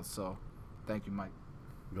them out. So, thank you, Mike.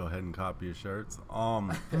 Go ahead and copy your shirts.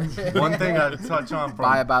 One thing I touch on from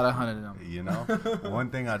Buy about 100 of them. one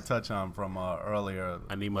thing I touch on from earlier.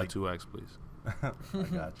 I need my 2X, please. I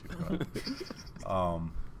got you, bro.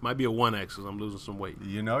 Might be a 1X because I'm losing some weight.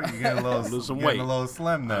 You're getting a little, Lose some getting weight. a little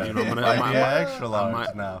slim there. I'm gonna- Might I be might- an extra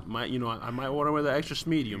large now. I might order with the extra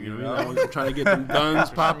medium. You know what I mean? I'm trying to get them guns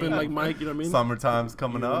popping like Mike. You know what I mean? Summertime's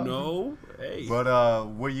coming up. No, hey. But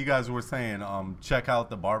what you guys were saying, check out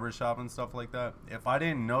the barbershop and stuff like that. If I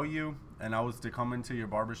didn't know you and I was to come into your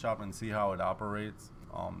barbershop and see how it operates,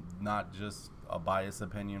 not just a biased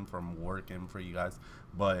opinion from working for you guys,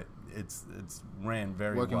 but it's ran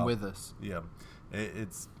very well. Working with us. Yeah,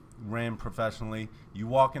 it's ran professionally. You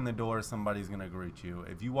walk in the door, somebody's gonna greet you.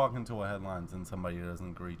 If you walk into a headlines and somebody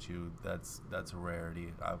doesn't greet you, that's a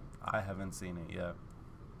rarity. I haven't seen it yet,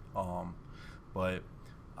 but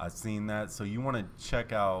I've seen that. So you want to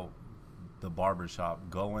check out the barbershop.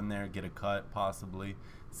 Go in there, get a cut, possibly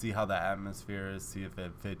see how the atmosphere is, see if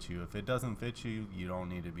it fits you. If it doesn't fit you, you don't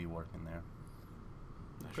need to be working there.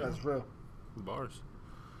 That's real. Bars.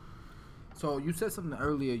 So you said something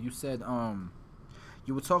earlier. You said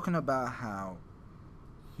you were talking about how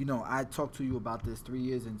I talked to you about this 3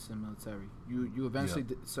 years into the military. You eventually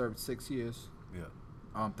served 6 years.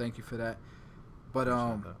 Yeah. Thank you for that. But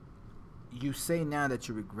Appreciate that. you say now that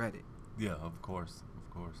you regret it. Yeah, of course.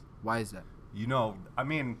 Why is that? I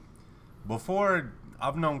mean, before,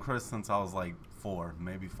 I've known Chris since I was like 4,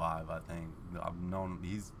 maybe 5, I think.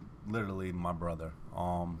 He's literally my brother.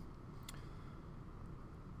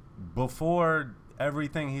 Before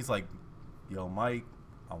everything, he's like, yo, Mike,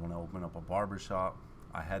 I want to open up a barbershop.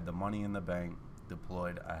 I had the money in the bank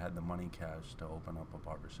deployed. I had the money cash to open up a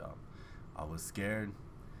barbershop. I was scared.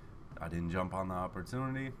 I didn't jump on the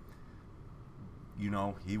opportunity.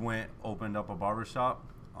 He went, opened up a barbershop.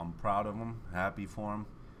 I'm proud of him, happy for him.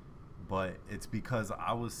 But it's because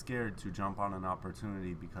I was scared to jump on an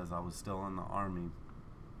opportunity because I was still in the Army,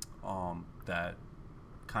 that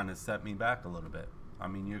kind of set me back a little bit. I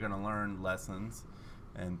mean, you're going to learn lessons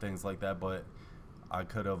and things like that, but I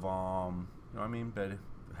could have, been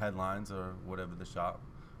headlines or whatever the shop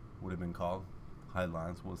would have been called.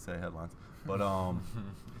 Headlines, we'll say headlines. But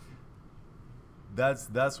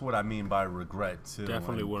that's what I mean by regret too.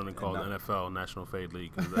 Definitely wouldn't have called NFL National Fade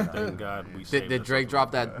League because thank God we saved Did Drake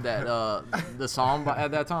drop that the song at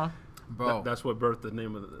that time? Bro. That's what birthed the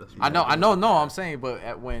name of the. I know. No, I'm saying,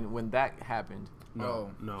 but when that happened, No.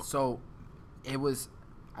 So it was.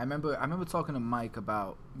 I remember talking to Mike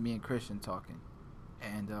about me and Christian talking,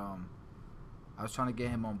 and I was trying to get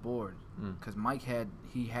him on board because Mike had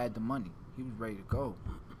the money. He was ready to go,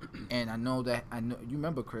 and I know you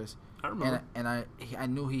remember Chris. I remember. And I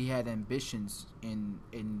knew he had ambitions in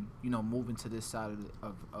moving to this side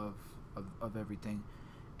of everything,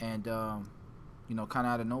 and kind of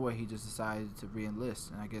out of nowhere he just decided to re-enlist,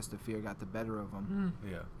 and I guess the fear got the better of him.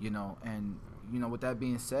 Yeah. And with that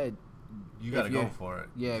being said, you got to go for it.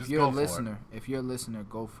 Yeah, just if you're a listener,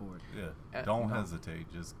 go for it. Yeah, don't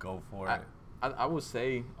hesitate. Just go for it. I would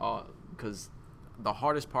say, because the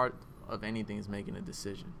hardest part of anything is making a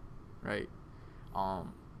decision, right?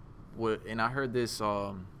 And I heard this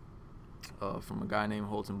from a guy named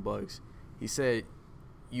Holton Buggs. He said,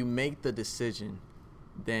 you make the decision,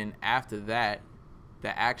 then after that,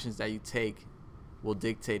 the actions that you take will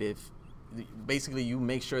dictate if basically you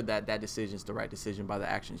make sure that decision is the right decision by the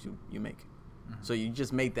actions you make. Mm-hmm. So you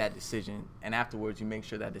just make that decision, and afterwards you make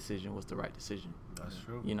sure that decision was the right decision. That's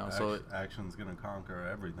true. So action's gonna conquer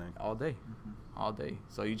everything all day, all day.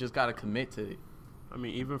 So you just gotta commit to it. I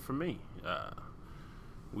mean, even for me,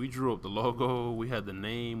 we drew up the logo, we had the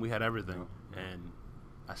name, we had everything, and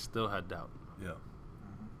I still had doubt. Yeah,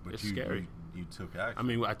 but it's scary. You took action. I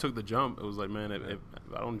mean, I took the jump. It was like, man, if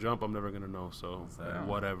I don't jump, I'm never gonna know. So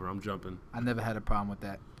whatever, I'm jumping. I never had a problem with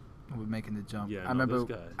that, with making the jump. Yeah, I remember.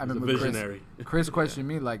 This guy, I remember a visionary. Chris questioned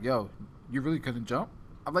me like, "Yo, you really couldn't jump?"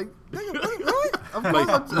 I'm like, "Nigga, what? I'm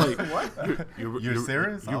what? You're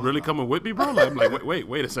serious? You really coming with me, bro? Like, I'm like,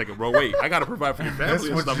 wait a second, bro. Wait, I gotta provide for your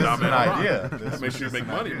family and stuff now, man. Idea. Make sure you make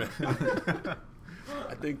money, man.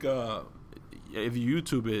 I think if you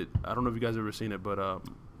YouTube it, I don't know if you guys ever seen it, but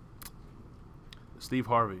Steve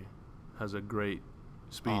Harvey has a great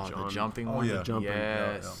speech on jumping. The jumping.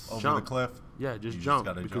 Yes. Over the cliff. Yeah, just jump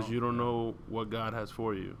because you don't know what God has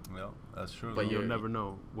for you. Yeah, that's true. But you'll never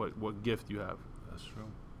know what gift you have. That's true.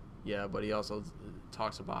 Yeah, but he also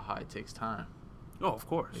talks about how it takes time. Oh, of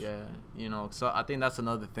course. Yeah, so I think that's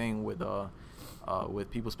another thing with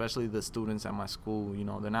people, especially the students at my school.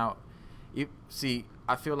 They're not.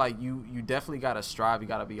 I feel like you definitely gotta strive. You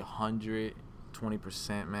gotta be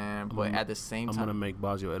 120%, man. But at the same time, I'm gonna make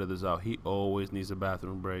Bazio edit this out. He always needs a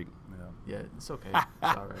bathroom break. Yeah, it's okay. It's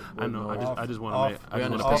all right. I know. I just want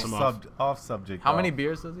to piss him off. Off subject. How many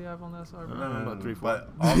beers does he have on that side? No, about 3-4. But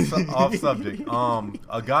off subject.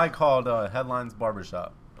 A guy called Headlines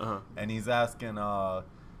Barbershop, and he's asking,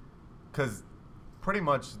 because pretty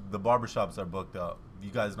much the barbershops are booked up.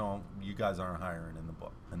 You guys aren't hiring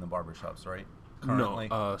in the barbershops, right? Currently?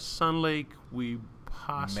 No. Sun Lake, we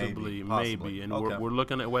possibly, and okay. we're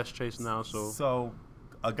looking at West Chase now. So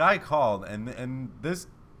a guy called, and this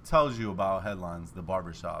tells you about Headlines, the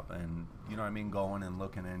barbershop, and you know what I mean, going and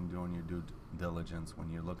looking and doing your due diligence when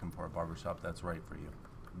you're looking for a barbershop that's right for you,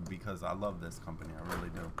 because I love this company, I really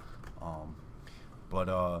do.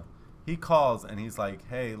 But he calls and he's like,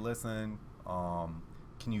 hey, listen,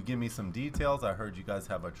 can you give me some details? I heard you guys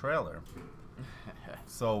have a trailer.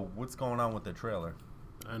 So what's going on with the trailer?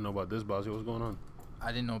 I didn't know about this, Bazio. What's going on?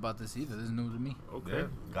 I didn't know about this either. This is new to me. Okay. Yeah,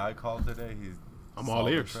 guy called today. I'm all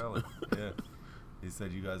ears. Yeah. He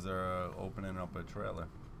said you guys are opening up a trailer.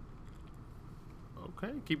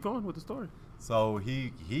 Okay, keep going with the story. So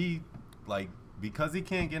he because he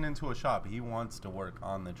can't get into a shop, he wants to work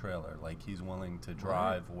on the trailer. Like, he's willing to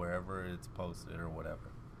drive wherever it's posted or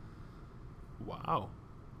whatever. Wow.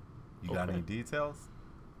 You got any details?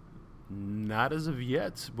 Not as of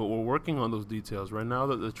yet, but we're working on those details. Right now,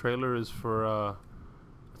 the trailer is for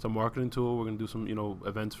it's a marketing tool. We're going to do some,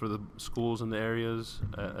 events for the schools in the areas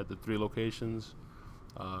at the 3 locations.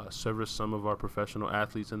 Service some of our professional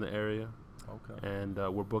athletes in the area. Okay. And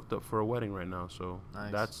we're booked up for a wedding right now, so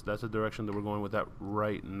nice. that's the direction that we're going with that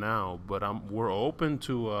right now. But we're open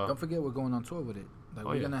to. Don't forget, we're going on tour with it. Like,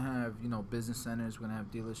 we're gonna have business centers, we're gonna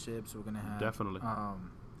have dealerships, we're gonna have definitely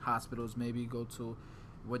hospitals maybe go to.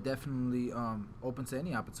 We're definitely open to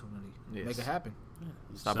any opportunity. Yes. Make it happen. Yeah.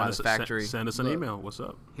 Stop by the factory. Send us an email. What's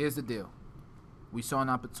up? Here's the deal. We saw an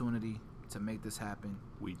opportunity to make this happen.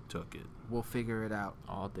 We took it. We'll figure it out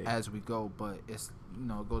all day as we go. But it's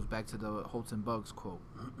it goes back to the Holton Buggs quote.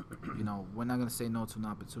 We're not gonna say no to an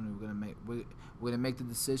opportunity. We're gonna make the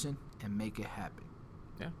decision and make it happen.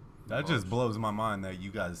 Yeah. That just blows my mind that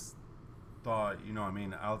you guys thought,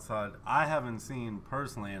 outside. I haven't seen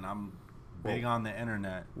personally, and I'm big on the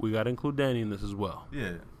internet. We got to include Danny in this as well.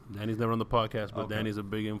 Yeah. Danny's never on the podcast, but Danny's a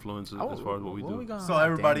big influence as far as what we do. So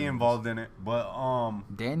everybody involved in it, but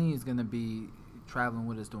Danny is gonna be traveling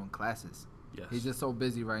with us doing classes. Yes. He's just so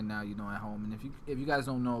busy right now, at home. And if you guys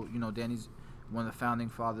don't know, Danny's one of the founding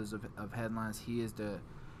fathers of Headlines. He is the,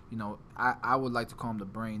 I would like to call him the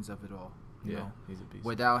brains of it all. You know, he's a beast.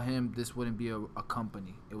 without him, this wouldn't be a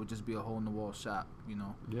company. It would just be a hole in the wall shop. You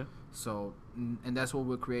know. Yeah. So, and that's what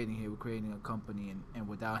we're creating here. We're creating a company, and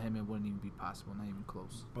without him, it wouldn't even be possible. Not even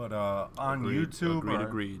close. But on YouTube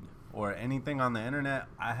agreed. or anything on the internet,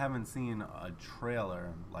 I haven't seen a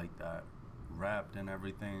trailer like that, wrapped and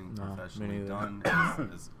everything, professionally done.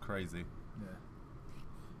 It's crazy. Yeah.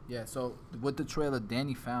 Yeah. So with the trailer,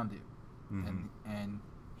 Danny found it, and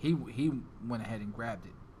he went ahead and grabbed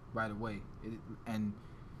it right away. And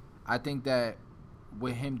I think that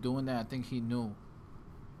with him doing that, I think he knew.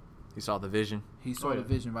 He saw the vision. He saw the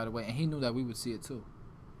vision right away, and he knew that we would see it too.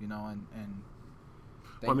 You know, and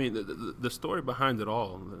well, I mean, the story behind it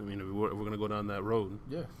all. I mean, if we're going to go down that road.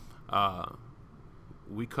 Yeah.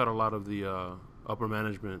 We cut a lot of the upper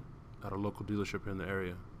management at a local dealership here in the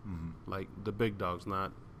area, like the big dogs,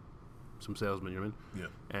 not some salesmen. You know what I mean?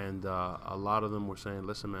 Yeah. And a lot of them were saying,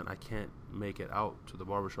 "Listen, man, I can't make it out to the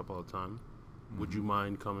barbershop all the time. Would you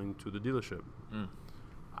mind coming to the dealership?"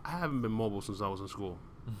 I haven't been mobile since I was in school.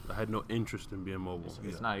 I had no interest in being mobile.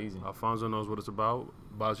 It's not easy. Alfonso knows what it's about.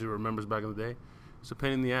 Bazio remembers back in the day. It's a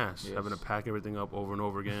pain in the ass having to pack everything up over and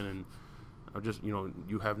over again. And I just,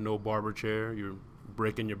 you have no barber chair. You're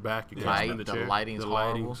breaking your back. You can't spin the chair. Lighting's the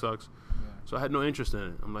horrible. lighting sucks. Yeah. So I had no interest in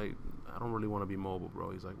it. I'm like, I don't really want to be mobile,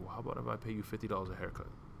 bro. He's like, well, how about if I pay you $50 a haircut?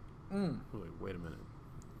 I'm like, wait a minute.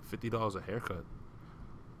 $50 a haircut?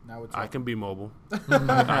 Now I can be mobile.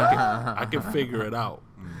 I can figure it out.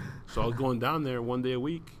 So I was going down there one day a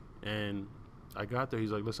week, and I got there.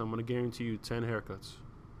 He's like, listen, I'm going to guarantee you 10 haircuts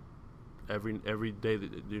every day.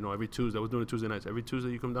 Every Tuesday. I was doing it Tuesday nights. Every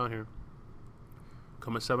Tuesday you come down here,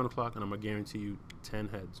 come at 7 o'clock, and I'm going to guarantee you 10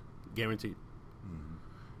 heads. Guaranteed.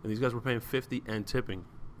 And these guys were paying $50 and tipping.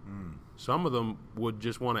 Some of them would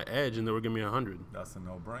just want to edge, and they were giving me $100. That's a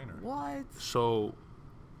no-brainer. What? So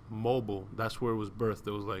mobile, that's where it was birthed.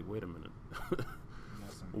 It was like, wait a minute.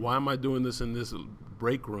 Why am I doing this in this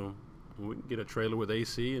break room? We can get a trailer with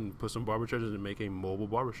AC and put some barber chairs and make a mobile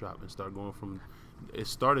barbershop and start going from. It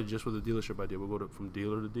started just with a dealership idea. We'll go from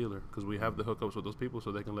dealer to dealer because we have the hookups with those people,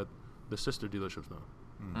 so they can let the sister dealerships know.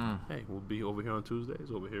 Hey, we'll be over here on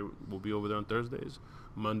Tuesdays. Over here, we'll be over there on Thursdays.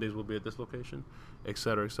 Mondays, we'll be at this location, et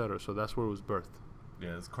cetera, et cetera. So that's where it was birthed.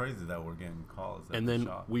 Yeah, it's crazy that we're getting calls at And the then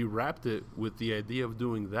shop. we wrapped it with the idea of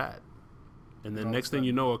doing that. And then next thing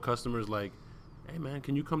you know, a customer's like, hey, man,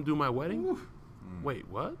 can you come do my wedding? Wait,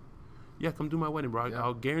 what? Yeah, come do my wedding, bro. Yeah.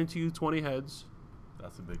 I'll guarantee you 20 heads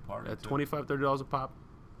That's a big part. at $25, $30 a pop.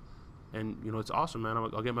 And, it's awesome, man.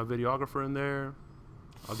 I'll get my videographer in there.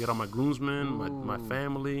 I'll get all my groomsmen, my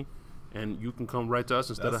family. And you can come right to us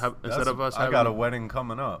instead of us having... I got a wedding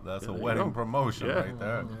coming up. That's a wedding go. promotion right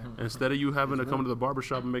there. Instead of you having to come to the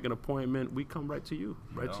barbershop and make an appointment, we come right to you,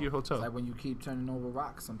 right to your hotel. It's like when you keep turning over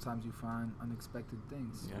rocks, sometimes you find unexpected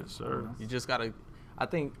things. Yes, sir. You just gotta. I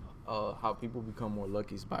think how people become more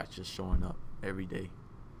lucky is by just showing up every day.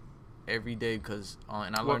 Every day, because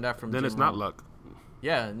and I learned that from. Then Jim it's not Rohn. luck.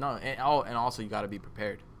 Yeah, no, and also you gotta be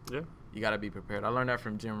prepared. Yeah. You gotta be prepared. I learned that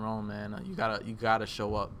from Jim Rohn, man. You gotta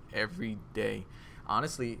show up every day.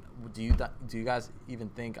 Honestly, do you guys even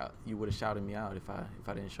think you would have shouted me out if I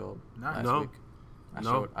didn't show up last week?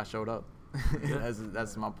 I showed up.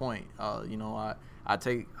 That's my point. I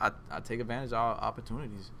take advantage of all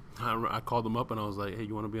opportunities. I called him up and I was like, hey,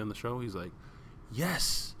 you want to be on the show? He's like,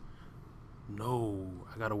 yes. No,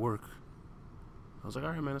 I gotta work. I was like,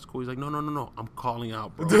 all right, man, that's cool. He's like, no, I'm calling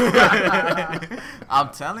out, bro. I'm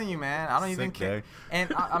telling you, man, I don't even care. Day.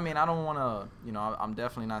 And I mean, I don't want to, I'm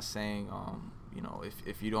definitely not saying,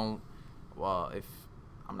 if you don't, if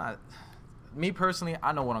I'm not, me personally,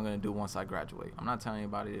 I know what I'm going to do once I graduate. I'm not telling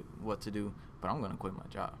anybody what to do, but I'm going to quit my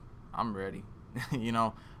job. I'm ready,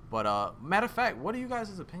 But matter of fact, what are you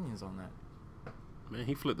guys' opinions on that? Man,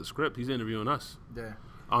 he flipped the script. He's interviewing us. Yeah.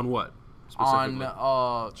 On what? On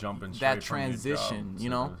Jumping that straight from your transition,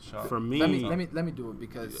 job to the shop. For me, Let me do it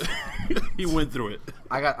because he went through it.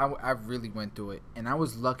 I really went through it, and I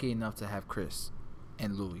was lucky enough to have Chris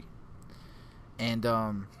and Louis, and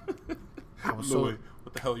I was Louis,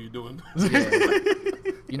 what the hell are you doing?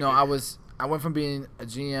 I went from being a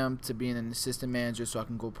GM to being an assistant manager, so I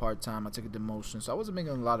can go part time. I took a demotion, so I wasn't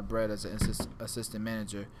making a lot of bread as an assistant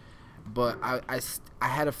manager. But I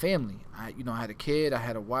had a family. I had a kid. I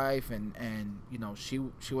had a wife, and she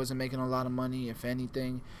wasn't making a lot of money. If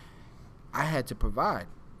anything, I had to provide.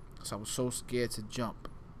 So I was so scared to jump.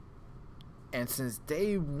 And since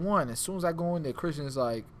day one, as soon as I go in there, Christian's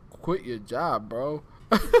like, "Quit your job, bro."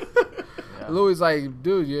 Yeah. Louis like,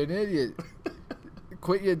 "Dude, you're an idiot.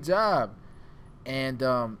 Quit your job." And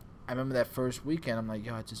I remember that first weekend. I'm like,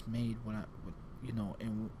 "Yo, I just made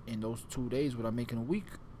in those 2 days what I make in a week."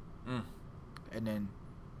 And then,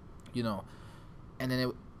 and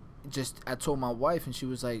then I told my wife, and she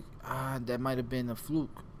was like, that might have been a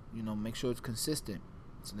fluke. Make sure it's consistent.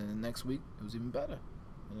 So then the next week, it was even better.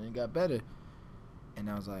 And then it got better. And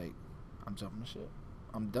I was like, I'm jumping the ship.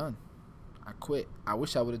 I'm done. I quit. I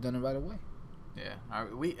wish I would have done it right away. Yeah,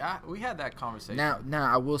 we had that conversation. Now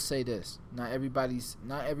I will say this: not everybody's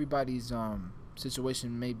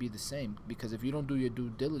situation may be the same, because if you don't do your due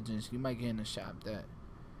diligence, you might get in a shop that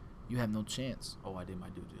you have no chance. Oh, I did my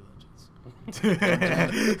due diligence.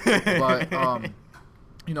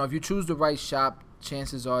 But if you choose the right shop,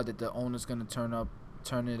 chances are that the owner's gonna turn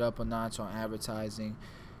it up a notch on advertising.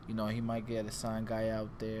 He might get a sign guy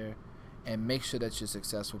out there. And make sure that you're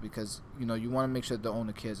successful, because you want to make sure the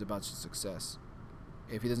owner cares about your success.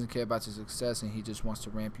 If he doesn't care about your success and he just wants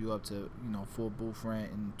to ramp you up to full booth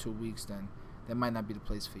rent in 2 weeks, then that might not be the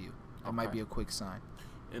place for you. That might be a quick sign.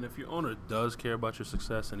 And if your owner does care about your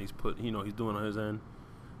success and he's doing on his end,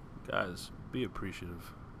 guys, be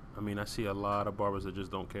appreciative. I mean, I see a lot of barbers that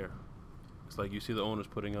just don't care. It's like you see the owners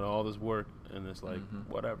putting in all this work, and it's like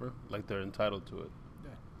whatever, like they're entitled to it.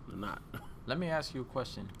 Yeah. They're not. Let me ask you a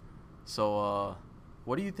question. So,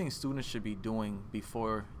 what do you think students should be doing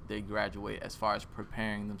before they graduate, as far as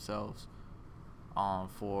preparing themselves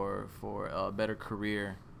for a better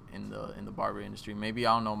career in the barber industry? Maybe,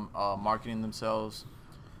 I don't know, marketing themselves.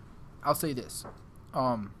 I'll say this: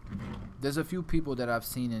 there's a few people that I've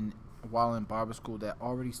seen while in barber school that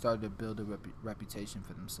already started to build a reputation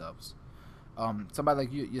for themselves. Somebody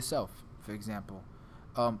like yourself, for example.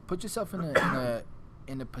 Put yourself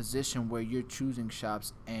in a position where you're choosing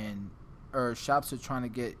shops, or shops are trying to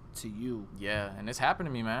get to you. Yeah, and it's happened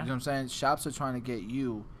to me, man. You know what I'm saying? Shops are trying to get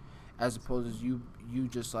you, as opposed to you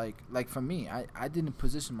just like for me, I didn't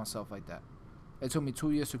position myself like that. It took me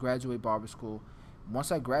 2 years to graduate barber school.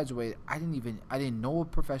 Once I graduated, I didn't know a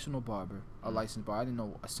professional barber, a licensed barber. I didn't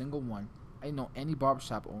know a single one. I didn't know any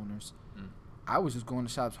barbershop owners. I was just going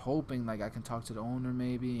to shops hoping like I can talk to the owner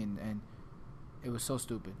maybe, and it was so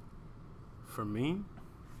stupid. For me,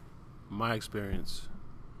 my experience,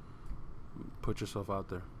 put yourself out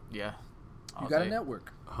there. Yeah. You got a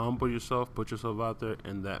network. Humble yourself, put yourself out there,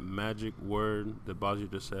 and that magic word that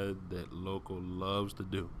Bazzi just said that Loco loves to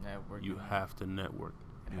do. Network. You have to network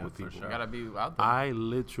with people. Sure. You gotta be out there. I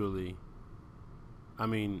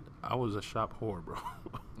was a shop whore, bro.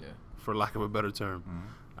 Yeah. For lack of a better term. Mm-hmm.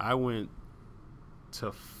 I went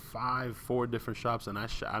to 4 different shops, and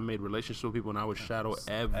I made relationships with people, and I would shadow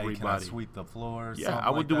everybody. Hey, can I sweep the floors? Yeah, I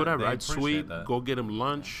would do whatever. I'd sweep, that. go get him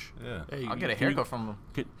lunch. Yeah. Hey, I'll get a haircut from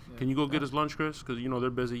him. Can you go get his lunch, Chris? Because they're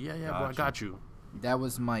busy. Yeah, bro, I got you. That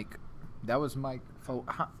was Mike.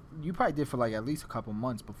 You probably did for like at least a couple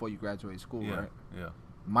months before you graduated school, right? Yeah.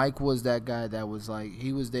 Mike was that guy that was like,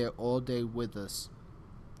 he was there all day with us,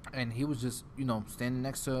 and he was just standing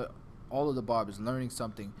next to all of the barbers, learning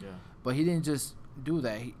something. Yeah. But he didn't just do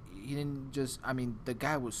that. He didn't just. The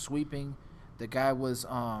guy was sweeping. The guy was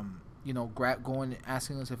going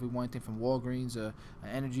asking us if we wanted anything from Walgreens, or an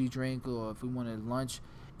energy drink, or if we wanted lunch.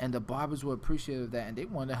 And the barbers were appreciative of that, and they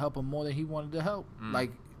wanted to help him more than he wanted to help.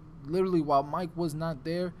 Like, literally, while Mike was not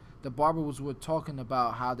there, the barbers were talking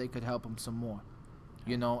about how they could help him some more.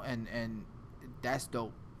 And that's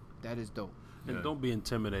dope. That is dope. And don't be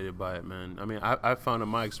intimidated by it, man. I found in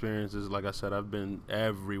my experiences, like I said, I've been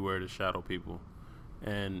everywhere to shadow people.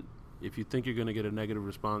 And if you think you're going to get a negative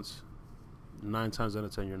response, 9 times out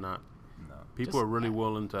of 10, you're not. No. People are really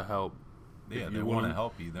willing to help. Yeah, they want to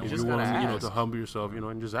help you. If you're willing, to humble yourself,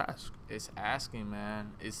 and just ask. It's asking,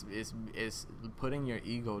 man. It's putting your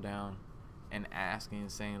ego down and asking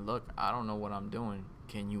and saying, look, I don't know what I'm doing.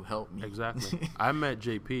 Can you help me? Exactly. I met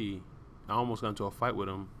JP. I almost got into a fight with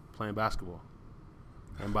him playing basketball.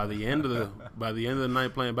 And by the end of the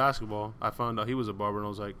night playing basketball, I found out he was a barber, and I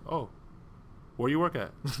was like, "Oh, where you work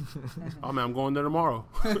at?" "Oh man, I'm going there tomorrow."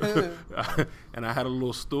 And I had a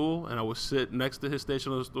little stool, and I would sit next to his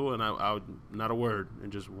station on the stool, and I would not a word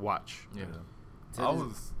and just watch. Yeah.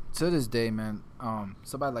 To this day, man.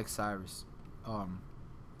 Somebody like Cyrus,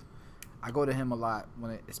 I go to him a lot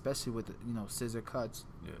especially with scissor cuts.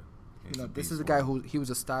 Yeah. This is a guy he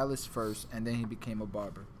was a stylist first, and then he became a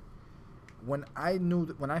barber. When I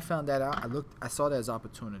found that out, I saw that as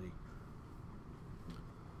opportunity,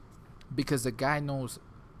 because the guy knows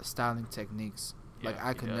styling techniques like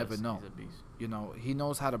I could never know. He's a beast. He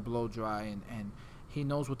knows how to blow dry, and he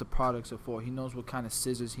knows what the products are for. He knows what kind of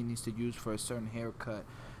scissors he needs to use for a certain haircut,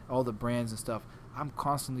 all the brands and stuff. I'm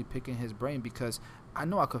constantly picking his brain because I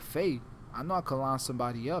know I could fade. I know I could line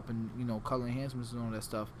somebody up and color enhancements and all that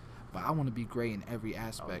stuff, but I want to be great in every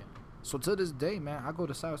aspect. So to this day, man, I go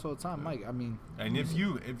to Cyrus all the time, Mike. I mean, And if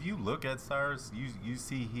you look at Cyrus, you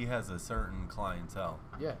see he has a certain clientele.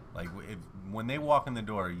 yeah, Like when they walk in the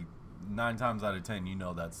door, 9 times out of 10, you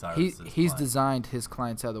know that's Cyrus. he's designed his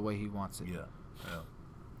clientele the way he wants it. Yeah.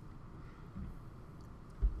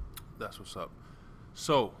 That's what's up.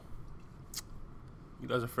 So, you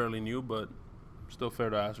guys are fairly new, but still fair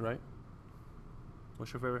to ask, right?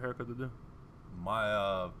 What's your favorite haircut to do?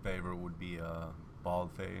 My favorite would be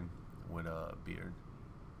bald fade with a beard.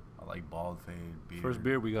 I like bald fade, beard. First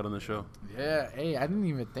beard we got on the show. Yeah, hey, I didn't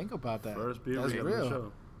even think about that. First beard That's we got real. on the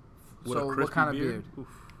show. With So a what crispy kind of beard? Oof.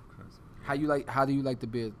 How do you like the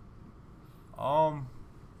beard?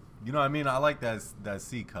 I mean, I like that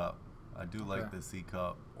C cup. I do like Okay. the C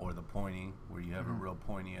cup or the pointy, where you have a real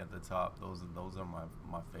pointy at the top. Those are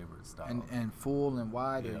my favorite style. And full and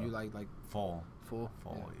wide, or Yeah. you like full, full?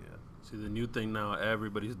 yeah. See, the new thing now,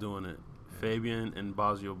 everybody's doing it. Fabian and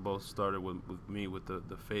Bazio both started with me with the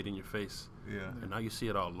fade in your face. Yeah. And now you see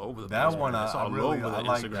it all over the That place. one, man. It's I all really over the I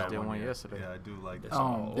like Instagram. that Did one. one Yeah. yesterday. Yeah, I do like It's that.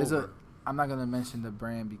 all There's over. I'm not gonna mention the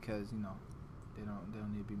brand because they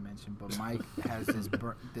don't need to be mentioned. But Mike has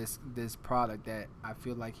this product that I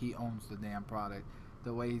feel like he owns the damn product.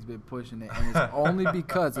 The way he's been pushing it, and it's only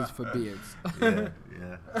because it's for beards.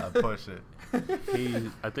 Yeah, I push it.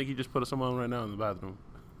 I think he just put some on right now in the bathroom.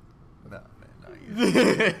 Nah, man, not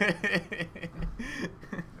yet.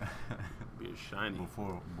 Beard shiny.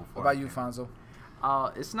 Before. What about you, Fonzo?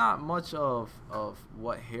 It's not much of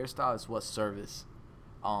what hairstyle, it's what service.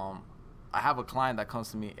 I have a client that comes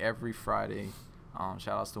to me every Friday. Shout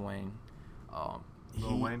outs to Wayne.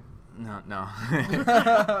 Lil Wayne? No.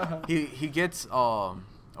 he gets a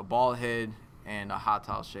bald head and a hot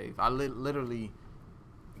towel shave. I literally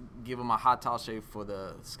give him a hot towel shave for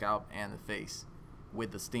the scalp and the face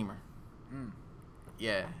with the steamer.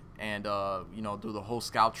 Yeah, and do the whole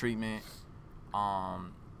scalp treatment.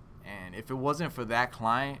 And if it wasn't for that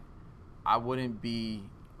client, I wouldn't be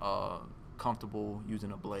comfortable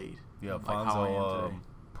using a blade. Yeah, like how I am Fonzo today.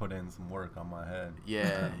 put in some work on my head.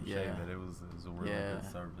 Yeah, Shave yeah. it. It was a really good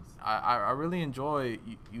service. I really enjoy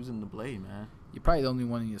using the blade, man. You're probably the only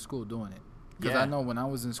one in your school doing it. Because Yeah. I know when I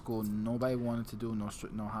was in school, nobody wanted to do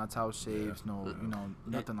no hot towel shaves,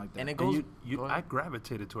 nothing like that. And it And goes. go I ahead.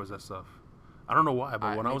 gravitated towards that stuff. I don't know why,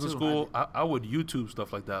 but when I me was in too. school, I would YouTube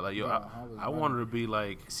stuff like that. Like, yo, Yeah, I wanted to be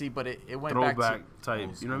like See, but it went throwback back to. type.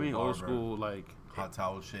 Old You know what I mean? school Old barber. school, like. Hot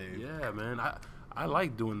towel shave. Yeah, man. I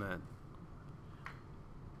like doing that.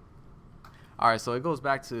 All right, so it goes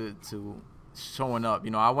back to showing up.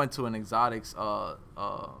 I went to an exotics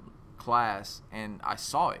class and I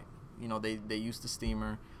saw it. They used the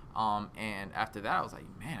steamer, and after that I was like,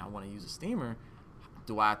 man, I want to use a steamer.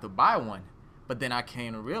 Do I have to buy one? But then I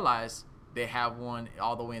came to realize they have one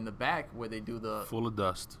all the way in the back where they do the Full of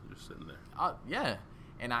dust, just sitting there. yeah.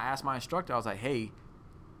 And I asked my instructor, I was like, hey,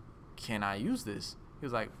 can I use this? He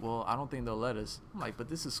was like, well, I don't think they'll let us. I'm like, but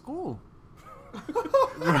this is school.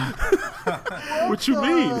 What you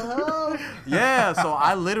mean? Yeah, so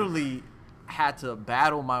I literally had to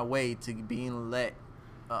battle my way to being let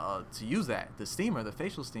to use the steamer, the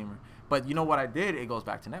facial steamer. But you know what I did? It goes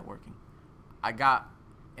back to networking. I got,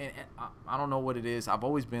 and I don't know what it is. I've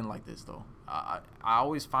always been like this though. I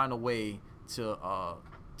always find a way to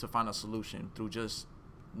find a solution through just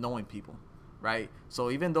knowing people, right? So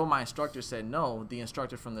even though my instructor said no, the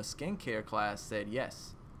instructor from the skincare class said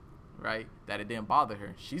yes, right? That it didn't bother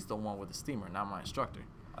her. She's the one with the steamer, not my instructor.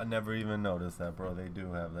 I never even noticed that, bro. They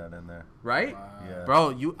do have that in there. Right? Wow. Yeah.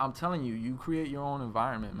 Bro, I'm telling you, you create your own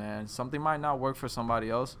environment, man. Something might not work for somebody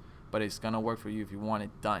else, but it's going to work for you if you want it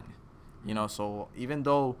done. So even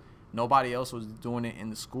though nobody else was doing it in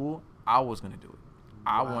the school, I was going to do it.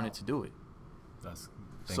 I wanted to do it. That's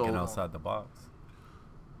thinking So- outside the box.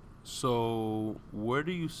 So, where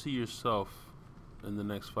do you see yourself in the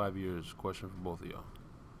next 5 years? Question for both of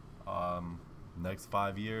y'all. Next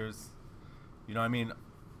 5 years, I mean,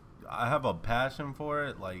 I have a passion for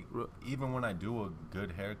it. Like, even when I do a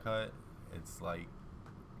good haircut, it's like,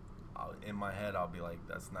 in my head, I'll be like,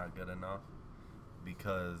 that's not good enough.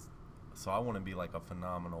 So I want to be like a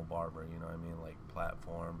phenomenal barber, you know what I mean? Like,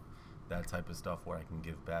 platform, that type of stuff where I can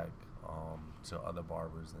give back to other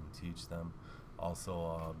barbers and teach them.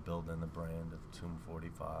 Also, building the brand of Tomb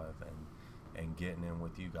 45 and getting in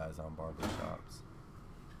with you guys on barbershops.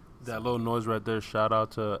 That little noise right there, shout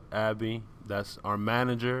out to Abby. That's our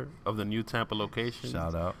manager of the new Tampa location.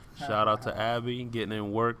 Shout out. Shout out to Abby, getting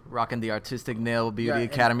in work. Rocking the Artistic Nail Beauty Yeah,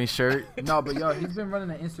 Academy shirt. No, but yo, he's been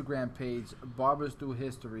running an Instagram page, Barbers Through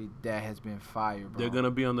History, that has been fire, bro. They're going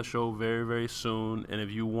to be on the show very, very soon. And if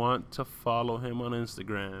you want to follow him on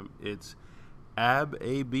Instagram, it's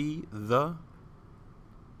AB the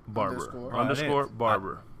Barber Underscore.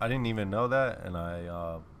 Barber. I didn't even know that, and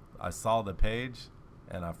I saw the page,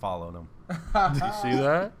 and I followed him. You see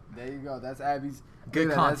that? There you go. That's Abby's. Good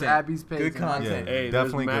Look at that, content. That's Abby's page. Good content. Yeah, Hey,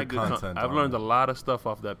 definitely there's mad good content. I've on learned it. a lot of stuff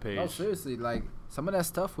off that page. No, seriously, like some of that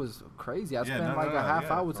stuff was crazy. I spent like a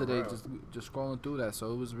half hour for today real. just scrolling through that,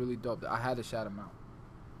 so it was really dope. I had to shout him out.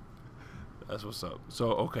 That's what's up.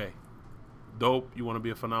 So, okay. Dope. You want to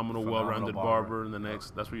be a phenomenal well-rounded barber in the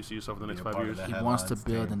next. That's where you see yourself in the next Be a 5 part years. of that. He wants to headlines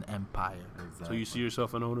build team. an empire. So you see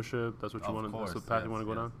yourself in ownership. That's what you want to. That's the path you want to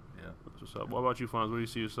go down. Yeah. That's what's up. What about you, Fonz? Where do you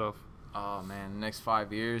see yourself? Oh man, next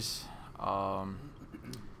 5 years, I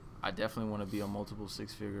definitely want to be a multiple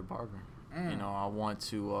six-figure barber. You know, I want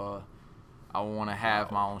to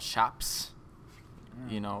have my own shops.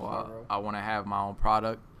 You know, I want to have my own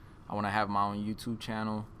product. I want to have my own YouTube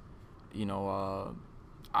channel. You know,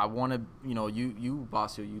 I want to, you know, you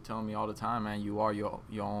Basio, you tell me all the time, man, you are your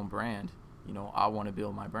own brand. You know, I want to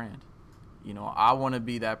build my brand. You know, I want to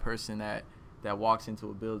be that person that walks into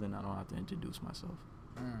a building, I don't have to introduce myself.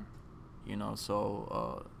 You know,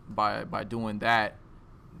 so by doing that,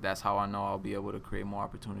 that's how I know I'll be able to create more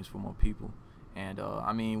opportunities for more people. And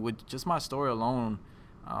I mean, with just my story alone,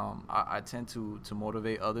 I tend to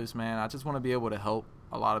motivate others, man. I just want to be able to help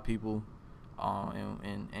a lot of people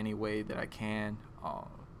in any way that I can,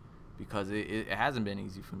 because it hasn't been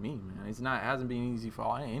easy for me, man. It hasn't been easy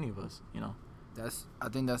for any of us, you know. I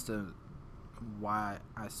think that's why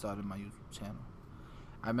I started my YouTube channel.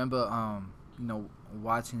 I remember you know,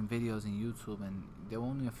 watching videos in YouTube, and there were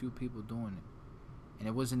only a few people doing it, and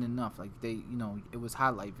it wasn't enough. Like you know, it was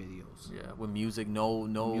highlight videos. Yeah, with music, no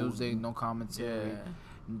music, no commentary.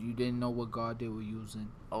 Yeah. You didn't know what God they were using.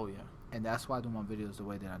 Oh yeah. And that's why I do my videos the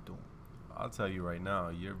way that I do them. I'll tell you right now,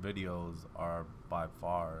 your videos are by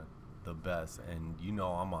far the best, and you know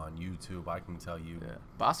I'm on YouTube. I can tell you. Yeah.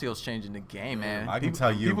 Basio's changing the game, man. I can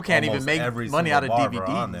tell you, people can't even make every money out of single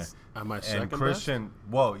barber on there. DVDs. Am I And second Christian,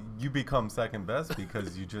 well, you become second best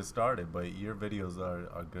because you just started, but your videos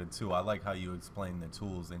are good too. I like how you explain the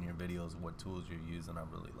tools in your videos, what tools you're using. I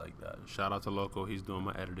really like that. best? Shout out to Loco. He's doing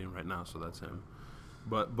my editing right now, so that's him.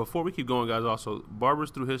 But before we keep going, guys, also, Barbers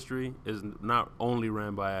Through History is not only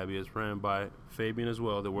ran by Abby, it's ran by Fabian as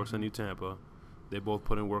well, that works in New Tampa. They both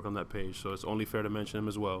put in work on that page, so it's only fair to mention him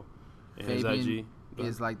as well. And his Fabian IG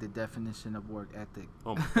is like the definition of work ethic.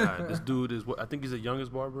 Oh my God, this dude is I think he's the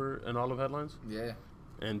youngest barber in all of Headlines. Yeah.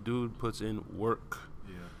 And dude puts in work.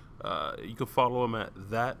 Yeah. You can follow him at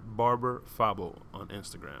that Barber Fabo on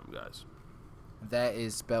Instagram, guys. That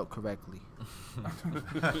is spelled correctly.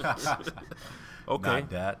 Okay. Not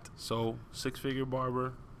that. So 6-figure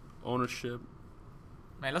barber, ownership.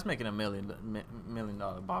 Man, let's make it $1 million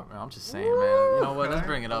barber. I'm just saying, man. You know what? Let's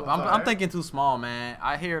bring it up. I'm thinking too small, man.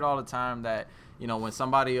 I hear it all the time that, you know, when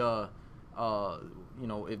somebody you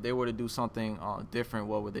know, if they were to do something different,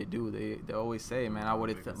 what would they do? They always say, man, I would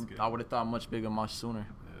have thought much bigger, much sooner.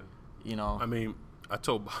 Yeah. You know. I mean, I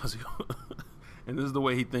told Basio, and this is the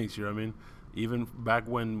way he thinks. You know what I mean? Even back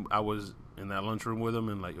when I was in that lunchroom with him,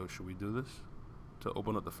 and like, yo, should we do this to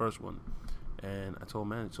open up the first one? And I told him,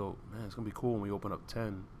 man, it's gonna be cool when we open up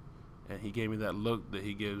 10. And he gave me that look that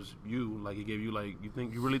he gives you, like he gave you, like,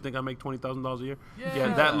 you really think I make $20,000 a year?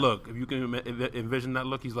 Yeah, that look. If you can envision that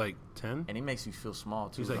look, he's like 10. And he makes you feel small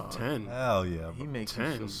too. He's like 10. Hell yeah. He makes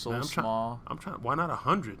 10. you feel so Man, small. I'm trying. Why not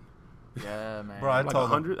 100? Yeah, man. Bro, I Like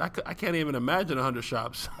told him. 100? I can't even imagine 100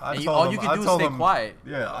 shops. All you can do is stay quiet.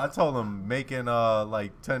 Yeah, I told him making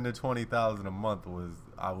like 10 to 20,000 a month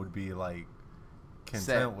I would be like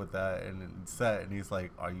content with that and set. And he's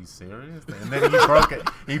like, "Are you serious?" And then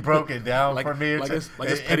he broke it down Like- for me. like it's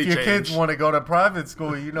if petty your change. kids want to go to private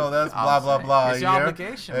school, you know that's I'm blah blah saying, blah. it's a your year,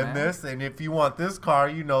 obligation, and man. this, and if you want this car,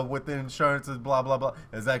 you know, with the insurance is blah blah blah.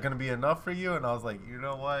 Is that going to be enough for you? And I was like, you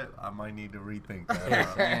know what? I might need to rethink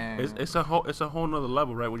that. Man. It's a whole nother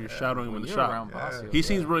level, right? When you're shadowing him in When the you're shop. around Basio, He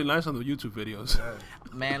seems really nice on the YouTube videos.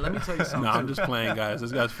 Man, let me tell you something. No, I'm too. just playing, guys.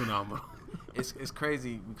 This guy's phenomenal. It's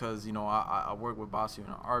crazy because, you know, I work with Basio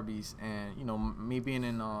in Arby's, and, you know, me being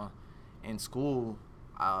in school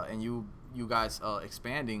and you guys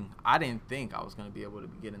expanding, I didn't think I was gonna be able to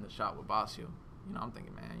get in the shop with Basio. You know, I'm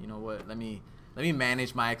thinking, man, you know what? Let me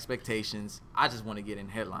manage my expectations. I just want to get in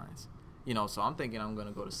Headlines. You know, so I'm thinking I'm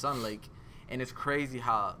gonna go to Sun Lake, and it's crazy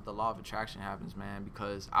how the law of attraction happens, man.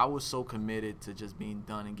 Because I was so committed to just being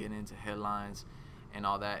done and getting into Headlines and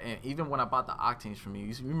all that. And even when I bought the Octanes from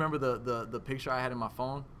you remember the picture I had in my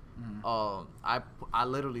phone? Mm-hmm. I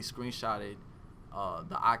literally screenshotted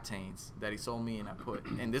the Octanes that he sold me, and I put,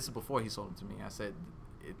 and this is before he sold them to me. I said,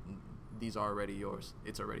 these are already yours.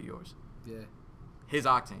 It's already yours. Yeah. His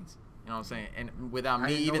Octanes. You know what I'm saying? And without I me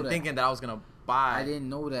didn't know even that. thinking that I was gonna buy. I didn't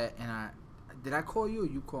know that, and did I call you or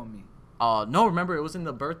you called me? No, remember it was in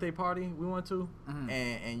the birthday party we went to, Mhm.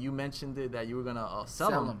 and you mentioned it that you were gonna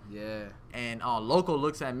sell them. Yeah. And Loco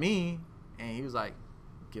looks at me and he was like,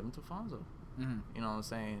 "Give them to Fonzo." Mm-hmm. You know what I'm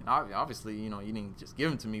saying? Obviously, you didn't just give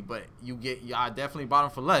them to me, but I definitely bought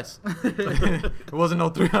them for less. It wasn't no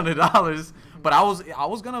 $300, but I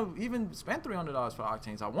was gonna even spend $300 for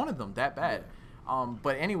Octanes. I wanted them that bad. Yeah.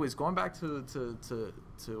 But anyways, going back to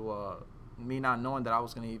me not knowing that I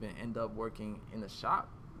was gonna even end up working in the shop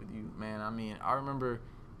with you, man. I mean, I remember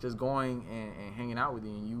just going and hanging out with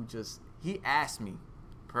you, and he asked me,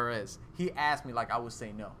 Perez. He asked me like I would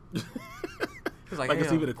say no. He's like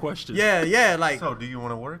it's even a question. Yeah, like. So, do you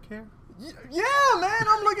want to work here? Yeah, man.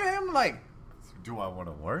 I'm looking at him like, do I want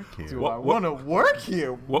to work here? Do I want to work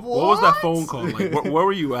here? What was that phone call like? Where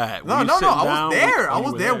were you at? No. I was there. I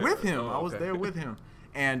was there with him. Oh, I was there with him,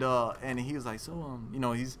 and he was like, so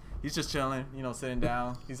he's just chilling, sitting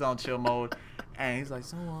down. He's on chill mode, and he's like,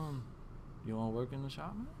 so you want to work in the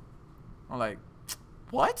shop, man? I'm like,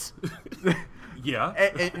 what?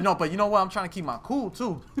 Yeah. No, but you know what? I'm trying to keep my cool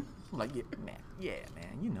too. I'm like, yeah, man,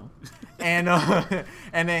 and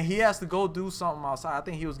then he has to go do something outside. I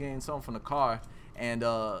think he was getting something from the car, and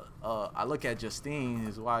I look at Justine,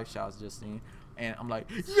 his wife, shouts Justine, and I'm like,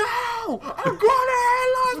 yo, I'm going to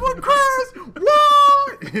headlines with Chris.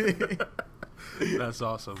 What? That's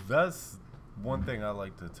awesome. That's one thing I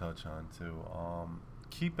like to touch on too.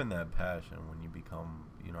 Keeping that passion when you become,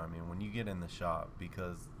 when you get in the shop,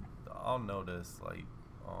 because I'll notice like,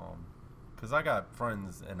 because I got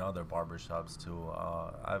friends in other barbershops too.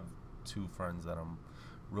 I have 2 friends that I'm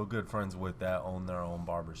real good friends with that own their own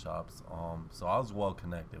barbershops. So I was well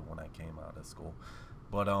connected when I came out of school.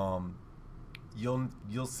 But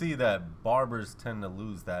you'll see that barbers tend to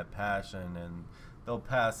lose that passion, and they'll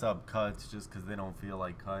pass up cuts just because they don't feel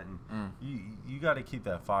like cutting. You got to keep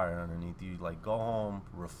that fire underneath you. Like, go home,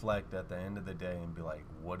 reflect at the end of the day, and be like,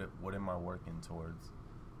 what am I working towards?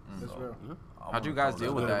 That's real. Yeah. How'd you guys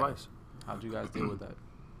deal with that? Advice. How'd you guys deal with that?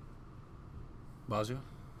 Bazio?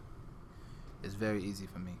 It's very easy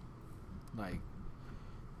for me. Like,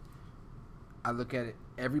 I look at it,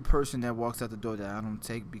 every person that walks out the door that I don't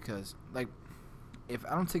take, because, like, if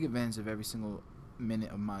I don't take advantage of every single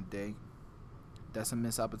minute of my day, that's a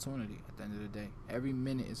missed opportunity at the end of the day. Every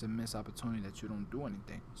minute is a missed opportunity that you don't do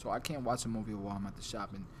anything. So I can't watch a movie while I'm at the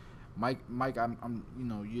shop. And Mike, I'm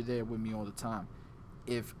you're there with me all the time.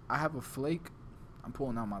 If I have a flake, I'm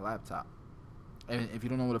pulling out my laptop. And if you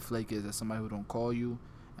don't know what a flake is, that's somebody who don't call you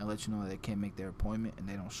and let you know that they can't make their appointment and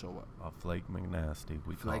they don't show up. A flake McNasty.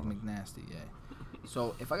 Flake McNasty, yeah.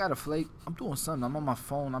 So if I got a flake, I'm doing something. I'm on my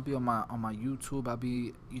phone. I'll be on my YouTube. I'll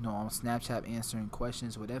be on Snapchat answering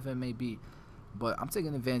questions, whatever it may be. But I'm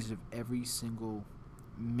taking advantage of every single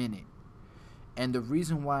minute. And the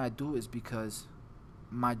reason why I do is because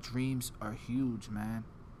my dreams are huge, man.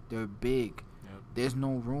 They're big. Yep. There's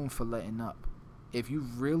no room for letting up. If you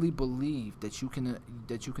really believe that you can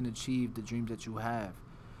achieve the dreams that you have,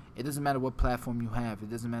 it doesn't matter what platform you have. It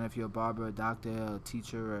doesn't matter if you're a barber, a doctor, a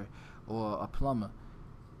teacher, or a plumber.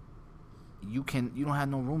 You don't have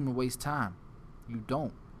no room to waste time. You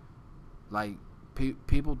don't. Like,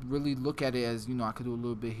 people really look at it as, I could do a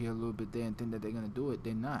little bit here, a little bit there, and think that they're going to do it.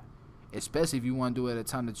 They're not. Especially if you want to do it at a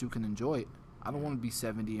time that you can enjoy it. I don't want to be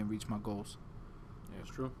 70 and reach my goals. Yeah,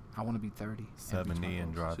 it's true. I want to be 30. 70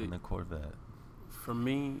 and driving a Corvette. For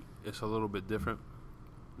me, it's a little bit different.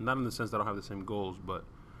 Not in the sense that I don't have the same goals, but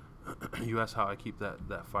you asked how I keep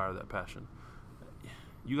that fire, that passion.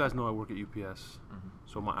 You guys know I work at UPS,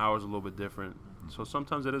 so my hours are a little bit different. So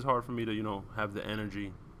sometimes it is hard for me to, have the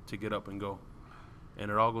energy to get up and go.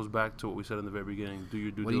 And it all goes back to what we said in the very beginning. Do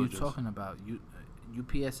your due diligence. What are you talking about?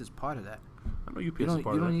 UPS is part of that. I know UPS is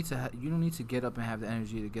part of that. You don't need to get up and have the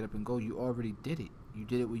energy to get up and go. You already did it. You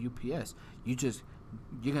did it with UPS.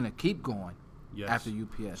 You're gonna keep going. Yes. After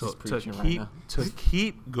UPS. So to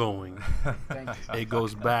keep going, it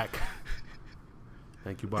goes back.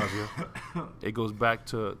 Thank you, Bazio. It goes back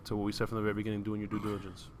to what we said from the very beginning, doing your due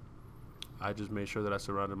diligence. I just made sure that I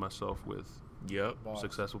surrounded myself with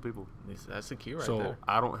successful people. That's the key right there. So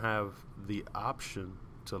I don't have the option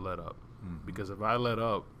to let up. Because if I let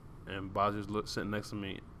up and Bazio's sitting next to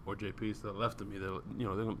me or JP's to the left of me, they're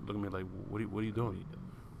gonna look at me like, what are you doing?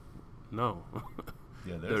 No.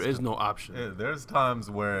 Yeah, there is no option. Yeah, there's times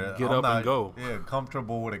where I'm up and go. Yeah,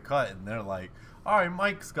 comfortable with a cut, and they're like, "All right,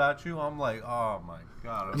 Mike's got you." I'm like, "Oh my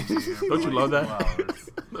god!" Don't you love that?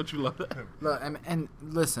 Don't you love that? Look, and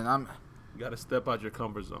listen, You got to step out your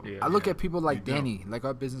comfort zone. Yeah, I look at people like Danny, like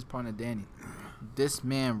our business partner Danny. This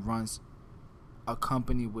man runs a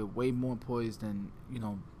company with way more employees than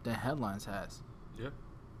than Headlines has. Yeah.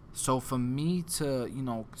 So for me to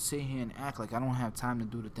sit here and act like I don't have time to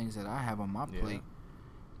do the things that I have on my plate,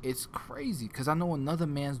 it's crazy because I know another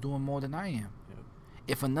man's doing more than I am. Yep.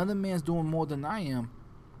 If another man's doing more than I am,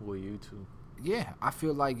 Well, you too. yeah, I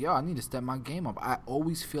feel like, I need to step my game up. I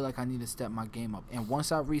always feel like I need to step my game up. And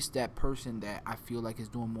once I reach that person that I feel like is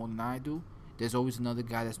doing more than I do, there's always another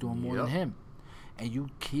guy that's doing more than him. And you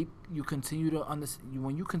continue to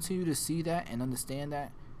when you continue to see that and understand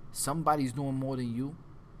that somebody's doing more than you.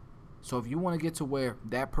 So if you want to get to where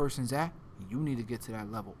that person's at, you need to get to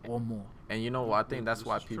that level or more. And I think that's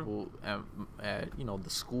why people the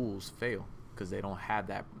schools fail, because they don't have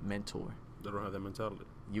that mentor. They don't have that mentality.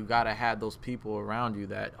 You gotta have those people around you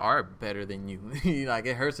that are better than you. Like,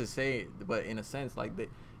 it hurts to say it, but in a sense, like,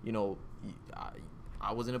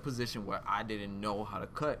 I was in a position where I didn't know how to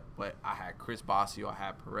cut, but I had Chris Bosio, I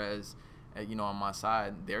had Perez, on my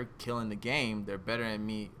side. They're killing the game. They're better than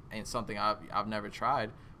me in something I've never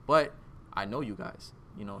tried, but I know you guys.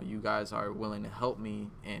 You guys are willing to help me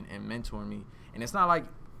and mentor me, and it's not like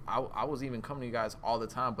I was even coming to you guys all the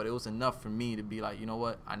time, but it was enough for me to be like, you know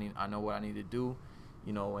what, I know what I need to do.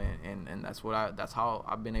 And that's how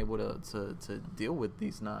I've been able to deal with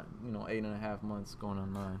these 8.5 months going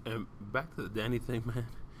on 9. And back to the Danny thing, man.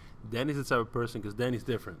 Danny's the type of person, because Danny's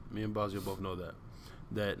different. Me and Bosio both know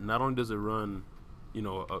that not only does it run,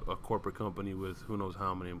 a corporate company with who knows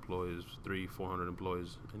how many employees, 300-400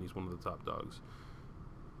 employees, and he's one of the top dogs.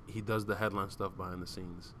 He does the headline stuff behind the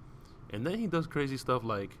scenes, and then he does crazy stuff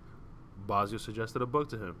like Bosio suggested a book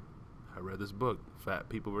to him. I read this book, Fat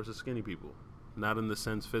People versus Skinny People. Not in the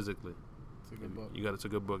sense physically. It's a good book. It's a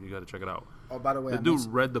good book. You got to check it out. Oh, by the way, the dude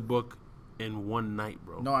read the book in one night,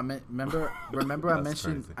 bro. No, remember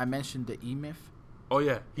I mentioned the E-Myth. Oh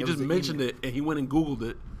yeah, he just mentioned it, and he went and Googled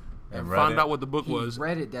it and found out what the book was.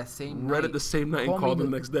 Read it that same night. Read it the same night and called me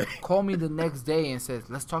the next day. Called me the next day and says,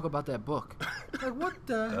 "Let's talk about that book." Like, what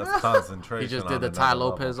the hell? That's concentration. He just did the Ty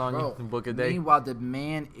Lopez on you in book a day. Meanwhile, the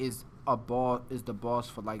man is the boss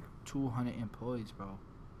for like 200 employees, bro.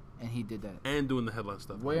 And he did that. And doing the headline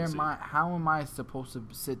stuff. How am I supposed to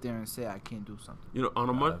sit there and say I can't do something? On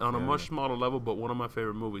a much smaller level, but one of my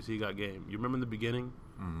favorite movies, He Got Game. You remember in the beginning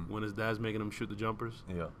when his dad's making him shoot the jumpers?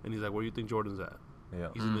 Yeah. And he's like, "Where do you think Jordan's at?" Yeah.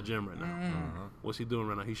 He's in the gym right now. What's he doing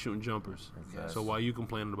right now? He's shooting jumpers. Exactly. So why are you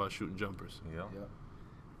complaining about shooting jumpers? Yeah.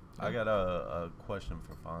 I got a question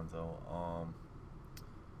for Fonzo.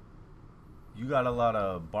 You got a lot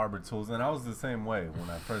of barber tools, and I was the same way when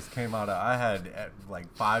I first came out. I had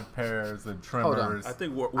like 5 pairs of trimmers. I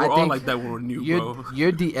think we're all like that when we're new, bro.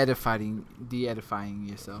 You're de-edifying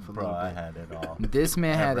yourself a little bit. Bro, I had it all. This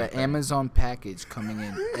man had an Amazon package coming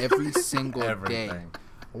in every single day.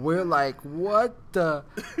 We're like, what the?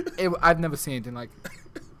 I've never seen anything like it.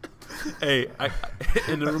 Hey,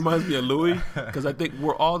 and it reminds me of Louis, because I think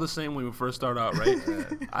we're all the same when we first start out, right?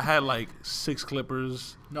 I had like 6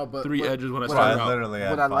 clippers, 3 edges when I started out.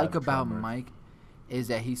 What I like about Mike is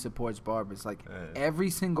that he supports barbers. Like every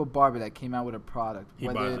single barber that came out with a product,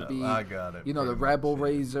 whether it be I got it, the Rebel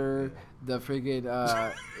razor, the friggin'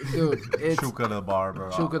 dude, it's Chuka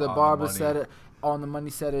the barber setter. On the money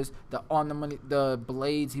setters, the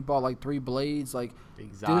blades. He bought like 3 blades. Like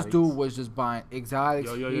exotics. This dude was just buying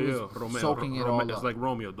exotics. He was soaking it all up. It's like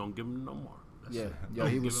Romeo. Don't give him no more.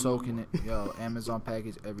 He was soaking it. Amazon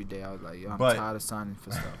package every day. I was like, I'm tired of signing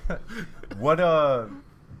for stuff. What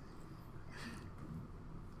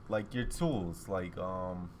like your tools? Like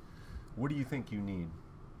what do you think you need?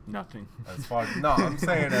 Nothing. I'm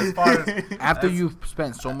saying as far as after you've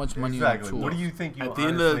spent so much money on tools. What do you think you at the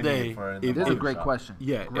end of the day? This is a great question.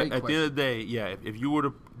 Yeah. At the end of the day, if you were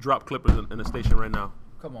to drop clippers in a station right now,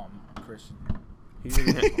 come on, Christian. He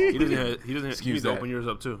doesn't. You need to open yours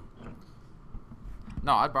up too.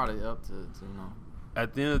 No, I brought it up to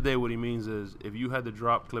At the end of the day, what he means is, if you had to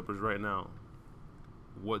drop clippers right now,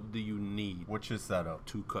 what do you need? What's your setup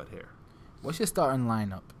to cut hair? What's your starting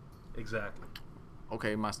lineup? Exactly.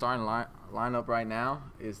 Okay, my starting lineup right now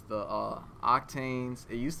is the Octanes.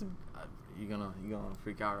 It used to. You're gonna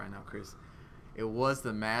freak out right now, Chris. It was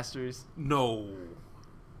the Masters. No.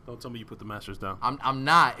 Don't tell me you put the Masters down. I'm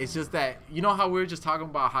not. It's just that how we were just talking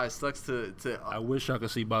about how it sucks to. I wish I could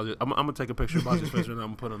see Bozzy. I'm gonna take a picture of Bozzy's face right now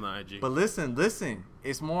and put it on the IG. But listen.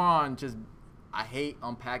 It's more on just. I hate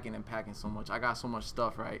unpacking and packing so much. I got so much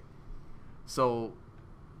stuff, right? So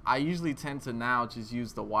I usually tend to now just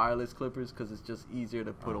use the wireless clippers because it's just easier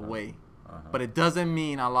to put away. But it doesn't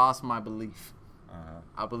mean I lost my belief.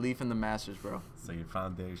 I believe in the Masters, bro. So your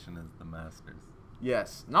foundation is the Masters.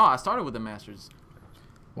 Yes. No, I started with the Masters.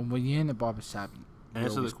 When you're in the barbershop,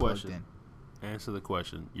 answer the question. Answer the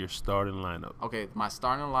question. Your starting lineup. Okay, my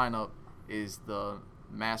starting lineup is the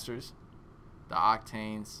Masters, the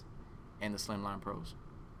Octanes, and the Slimline Pros.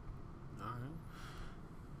 All right.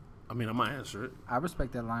 I mean, I'm gonna answer it. I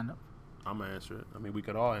respect that lineup. I'm gonna answer it. I mean, we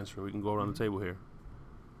could all answer it. We can go around the table here.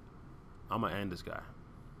 I'm gonna end this guy.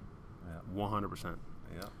 Yeah. 100%.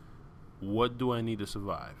 Yeah. What do I need to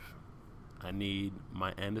survive? I need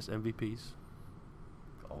my Andis MVPs,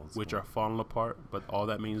 which are falling apart, but all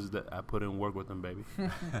that means is that I put in work with them, baby.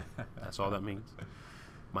 That's all that means.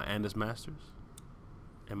 My Andis Masters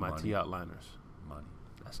and my Money. T outliners. Money.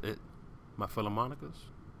 That's it. My Philomonicas,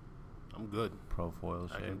 I'm good. Pro foil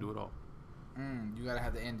I shape. can do it all. You gotta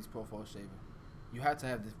have the Andy's profile shaver. You have to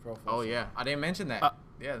have this profile. Oh shaver. yeah, I didn't mention that.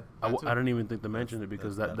 Yeah, I that too. didn't even think to mention it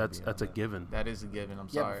because that's gotta that's be a on given. That is a given. I'm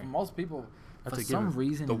Yeah, sorry. but for most people, That's for a some given.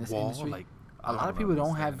 reason The in this wall, industry, like, a lot of I people don't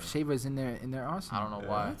understand have it. shavers in their I arsenal. don't know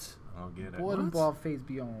why. What? I don't get it. Boy, them What? bald face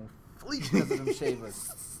be on fleek because of them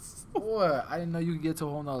shavers. Boy, I didn't know you could get to a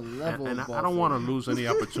whole nother level. And of I bald don't want to face. lose any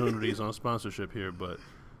opportunities on sponsorship here, but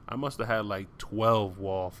I must have had like 12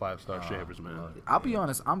 wall 5-star shavers, man. Lord. I'll be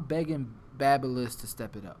honest. I'm begging Babyless to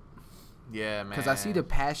step it up Yeah, man. because I see the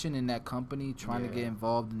passion in that company trying to Yeah. get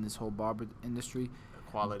involved in this whole barber industry.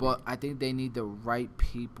 quality. But I think they need the right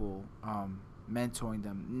people mentoring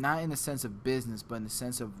them, not in the sense of business, but in the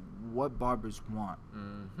sense of what barbers want.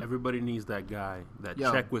 Everybody needs that guy, that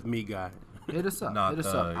Yo. check with me guy. Hit us up. Not hit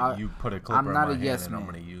us the, up. you put a clipper I'm not in a my yes hand and I'm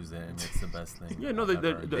man. going to use it and it's the best thing. Yeah, no, I've they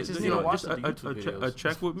ever just you need know, to watch just the a YouTube videos.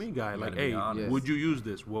 check with me guy. You Like, gotta be hey, honest. would you use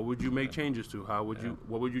this? What would you make changes to? How would you?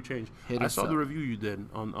 What would you change? Hit I us saw the up. review you did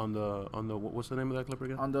on the what's the name of that clipper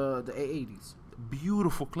again? On the A80s.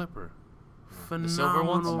 Beautiful clipper, The silver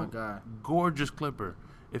ones? Oh phenomenal, my god. gorgeous clipper.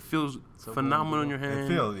 It feels Silver phenomenal ones, in your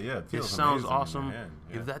hand. It feels sounds amazing in your awesome. hand,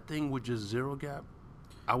 yeah. If that thing would just zero gap,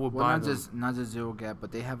 I would Well, buy not them. just zero gap,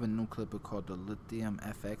 but they have a new clipper called the Lithium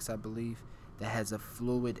FX, I believe, that has a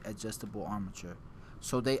fluid adjustable armature.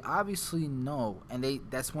 So they obviously know, and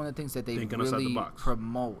that's one of the things that they Thinking outside the really box.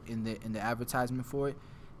 promote in the advertisement for it.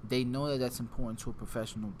 They know that that's important to a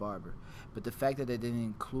professional barber, but the fact that they didn't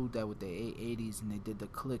include that with the 880s and they did the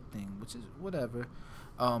click thing, which is whatever,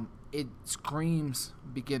 it screams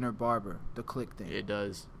beginner barber. The click thing. It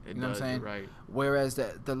does. It You know what I'm does. saying? You're right. Whereas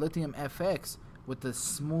the Lithium FX with the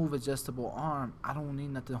smooth adjustable arm, I don't need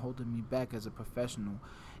nothing holding me back as a professional.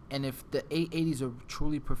 And if the 880s are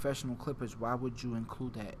truly professional clippers, why would you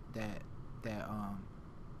include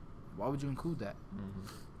why would you include that?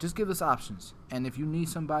 Just give us options. And if you need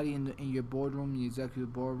somebody in your boardroom, your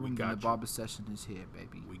executive boardroom, then got the you. barber session is here,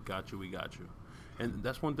 baby. We got you. And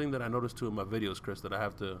that's one thing that I noticed too in my videos, Chris, that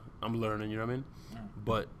I'm learning, you know what I mean?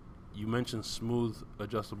 But you mentioned smooth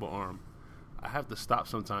adjustable arm. I have to stop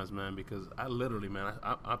sometimes, man, because I literally, man,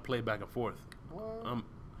 I play back and forth.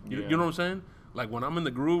 You know what I'm saying? Like when I'm in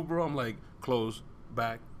the groove, bro, I'm like close,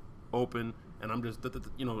 back, open, and I'm just,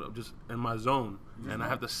 just in my zone. And I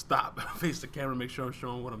have to stop, face the camera, make sure I'm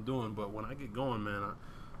showing what I'm doing. But when I get going, man,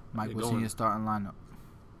 Mike, what's in your starting lineup?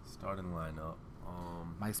 Starting lineup.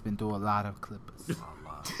 Mike's been through a lot of clippers. A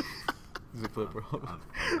lot. He's a flipper.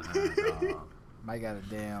 I've had, Mike got a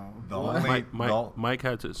damn. the boy. only Mike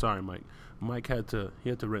had to. Sorry, Mike. Mike had to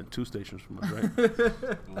rent 2 stations from us, right?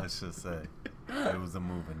 let's just say it was a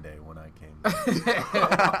moving day when I came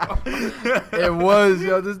back. It was,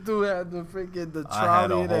 yo. This dude had the freaking the I had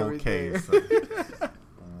trolley a and whole everything. case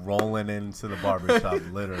rolling into the barbershop,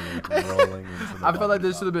 literally rolling into the I felt like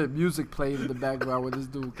there should barbershop. have been music played in the background when this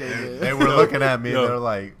dude came in. They were looking at me Yo. and they're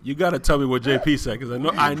like, You gotta tell me what JP said, because I know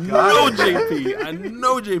got it. JP. I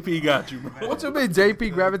know JP got you, bro. What you mean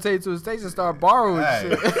JP gravitated to the stage and started borrowing hey.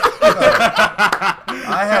 shit?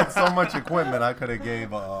 I had so much equipment I could have gave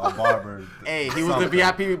a barber. Hey, he was the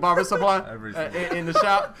something. VIP barber supply Everything. in the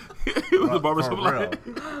shop. It was the barber For supply. real.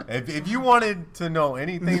 If you wanted to know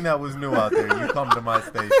anything that was new out there, you come to my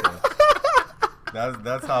station.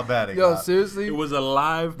 That's how bad it Yo, got. seriously. It was a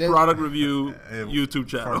live That- product review It- YouTube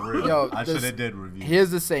For channel. real. Yo, I this- should have did review.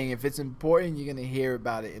 Here's the saying: if it's important, you're gonna hear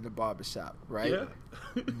about it in the barbershop, right?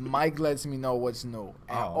 Yeah. Mike lets me know what's new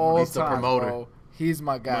at Oh, all he's the times, promoter. bro. He's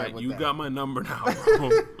my guy. Mike, with you that. got my number now, bro.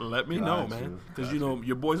 Let me know, Got man. you. Because,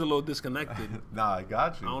 your boy's a little disconnected. Nah, I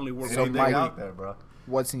got you. I only work Anything one day a out week. there, bro.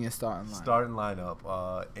 What's in your starting line? Starting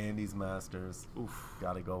lineup. Andy's Masters. Oof.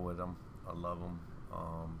 Gotta go with them. I love them.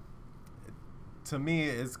 To me,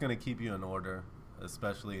 it's gonna keep you in order,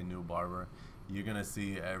 especially a new barber. You're gonna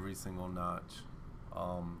see every single notch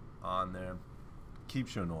on there.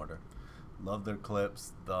 Keeps you in order. Love their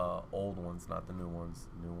clips. The old ones, not the new ones.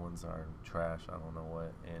 New ones are trash. I don't know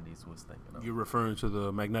what Andy's was thinking of. You're referring to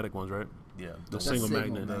the magnetic ones, right? Yeah. The The single single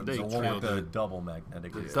magnet. magnet. They The one with the killed it. double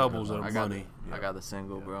magnetic. The is doubles the are one. money. I got the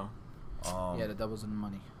single, bro. Yeah, the doubles in the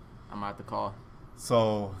money. I'm gonna have to call.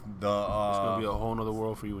 So the It's gonna be a whole nother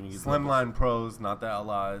world for you when you get doubles. Slimline Pros, not the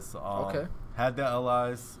LIs. Okay. Had the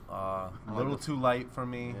LIs. A little too light for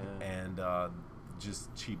me, Yeah. and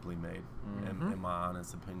just cheaply made, in my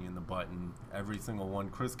honest opinion. The button, every single one.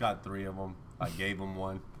 Chris got 3 of them. I gave him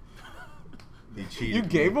one. He cheated. You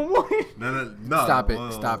gave him one? No. Stop it,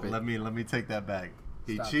 whoa, stop it. Let me take that back.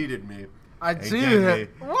 He Stop cheated me. I and cheated.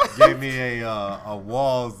 Gave me a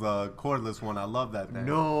Walls cordless one. I love that thing.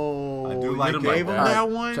 No. I do like you it. gave him All right, that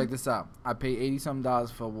one? Check this out. I paid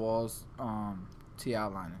 $80 for Walls T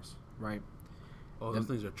outliners, right? Oh, those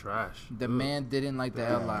things are trash. The man didn't like the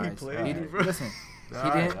LIs. played He me, didn't, bro. listen, he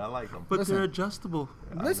Alright, didn't. I like them. But Listen. they're adjustable.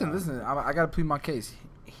 Listen. I gotta plead my case.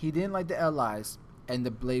 He didn't like the LIs, and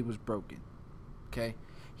the blade was broken. Okay,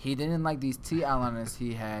 he didn't like these T outliners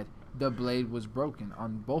he had. The blade was broken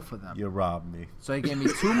on both of them. You robbed me. So he gave me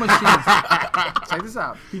 2 machines. Check this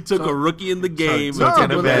out. He took a rookie in the game. took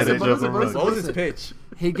and an but listen, advantage but of a listen, rookie. What was his listen. pitch?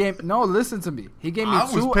 He gave listen to me. He gave me I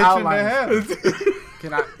was 2 pitching outliners. to him.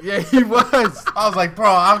 Can I? Yeah, he was. I was like, bro,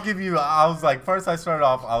 I'll give you. I was like, first I started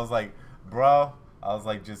off. I was like, bro. I was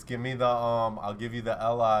like, just give me the I'll give you the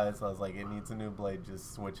LIs. I was like, it needs a new blade.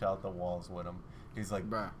 Just switch out the Walls with them. He's like,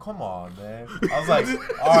 Bruh. come on, man. I was like,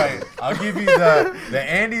 all right, I'll give you the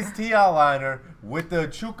Andy's T outliner with the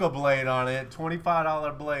Chuka blade on it,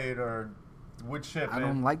 $25 blade or wood shipping. I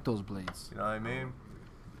don't like those blades. You know what I mean?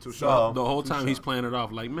 Too So- sharp. The whole time he's playing it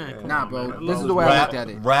off like, man, come Nah, on, bro, man. this is Lowe's the way I wrap- looked at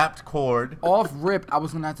it. Wrapped cord. Off rip, I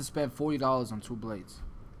was gonna have to spend $40 on 2 blades.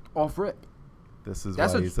 Off rip. This is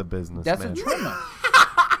That's why a- he's a businessman. That's a trimmer.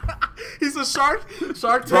 He's a shark.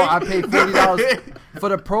 Shark Bro, Tank. I paid $40 for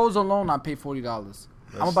the pros alone. I paid $40.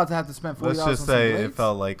 I'm about to have to spend $40. Let's on just some say blades. it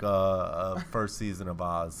felt like a first season of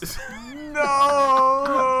Oz. No.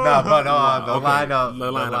 Nah, but the Okay, lineup.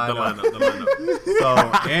 The lineup.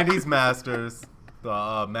 So Andy's Masters,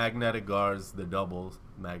 the magnetic guards, the doubles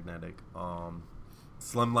magnetic.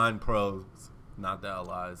 Slimline Pros, not the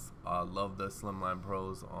LIs. I love the Slimline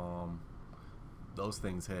Pros. Those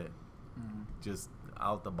things hit. Just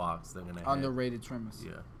out the box, they're gonna hit. Underrated trimmers.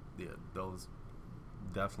 Yeah, those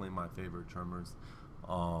definitely my favorite trimmers.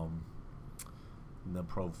 The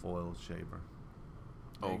Pro Foil shaver.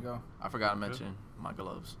 There you go. I forgot to mention my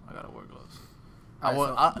gloves. I gotta wear gloves.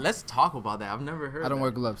 Alright, Let's talk about that. I've never heard. I don't that.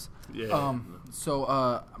 wear gloves. Yeah.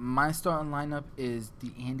 So my starting lineup is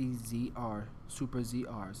the Andy ZR Super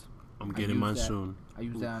ZRs. I'm I getting use mine that. soon. I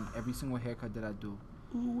use that on every single haircut that I do.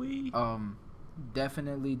 Ooh-wee.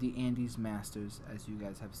 Definitely the Andy's Masters, as you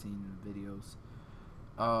guys have seen in the videos.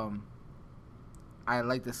 I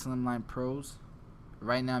like the Slimline Pros.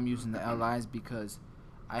 Right now I'm using the LIs because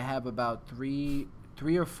I have about three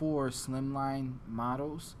or four Slimline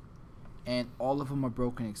models, and all of them are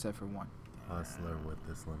broken except for one. Hustler with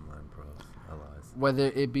the Slimline Pros. LIs. Whether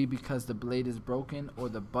it be because the blade is broken or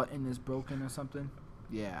the button is broken or something,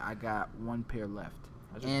 yeah, I got one pair left.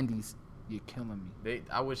 Andy's, you're killing me.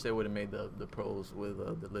 I wish they would have made the pros with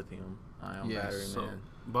the lithium ion Yeah, battery, So, man.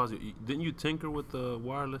 Bozzy, didn't you tinker with the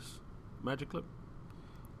wireless magic clip?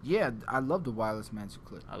 Yeah, I love the wireless magic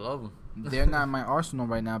clip. I love them. They're not in my arsenal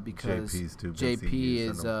right now because JP's too busy JP using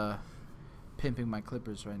is them. pimping my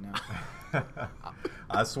clippers right now.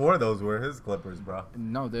 I swore those were his clippers, bro.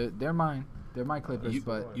 No, they're mine. They're my clippers,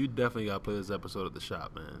 but You definitely got to play this episode at the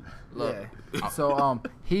shop, man. Look, yeah. So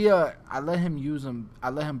I let him use them. I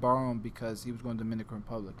let him borrow them because he was going to Dominican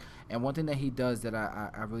Republic. And one thing that he does that I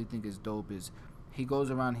really think is dope is he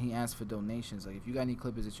goes around and he asks for donations. Like if you got any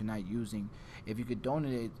clippers that you're not using, if you could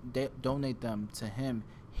donate them to him,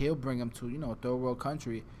 he'll bring them to a third world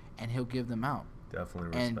country and he'll give them out.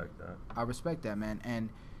 Definitely And respect that. I respect that, man.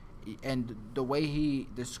 And the way he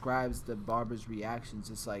describes the Barbers'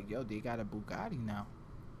 reactions, it's like, yo, they got a Bugatti now.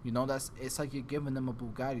 It's like you're giving them a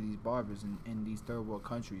Bugatti, these barbers in these third world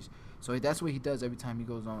countries. So that's what he does every time he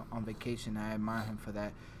goes on vacation. I admire him for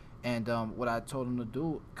that. And what I told him to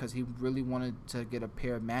do, because he really wanted to get a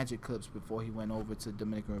pair of magic clips before he went over to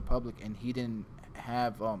Dominican Republic, and he didn't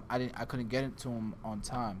have I couldn't get it to him on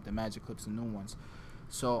time, the magic clips, the new ones.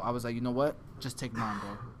 So I was like, you know what? Just take mine, bro.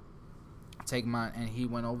 Take mine. And he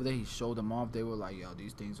went over there. He showed them off. They were like, yo,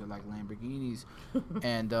 these things are like Lamborghinis.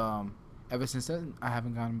 And ever since then, I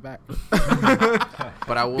haven't gotten them back.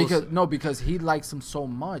 but I will because he likes them so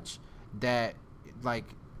much that, like,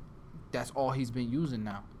 that's all he's been using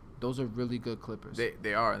now. Those are really good clippers.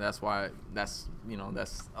 They are. That's why that's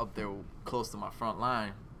up there close to my front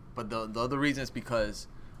line. But the other reason is because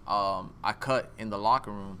I cut in the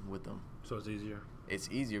locker room with them. So it's easier. It's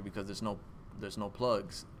easier because there's no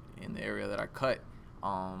plugs in the area that I cut.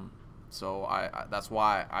 So I that's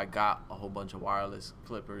why I got a whole bunch of wireless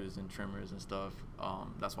clippers and trimmers and stuff.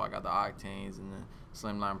 That's why I got the Octanes and the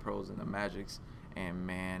Slimline Pros and the Magics. And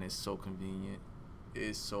man, it's so convenient.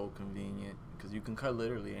 It's so convenient because you can cut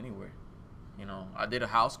literally anywhere. You know, I did a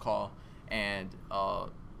house call, and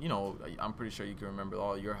you know, I'm pretty sure you can remember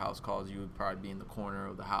all your house calls. You would probably be in the corner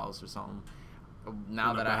of the house or something.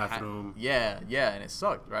 Now that I had, yeah, and it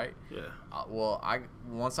sucked, right? Yeah. Well,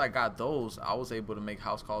 once I got those, I was able to make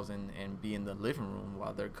house calls and be in the living room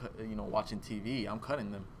while they're watching TV. I'm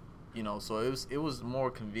cutting them, so it was more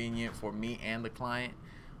convenient for me and the client.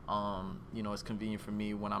 It's convenient for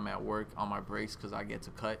me when I'm at work on my breaks because I get to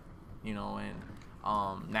cut, and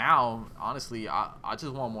now honestly I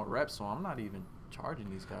just want more reps, so I'm not even charging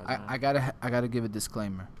these guys. I gotta give a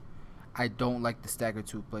disclaimer. I don't like the stagger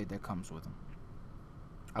tooth blade that comes with them.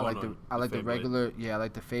 I like the regular blade. I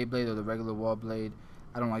like the fade blade or the regular wall blade.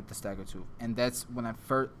 I don't like the stagger tooth, and that's when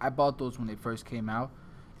I bought those when they first came out,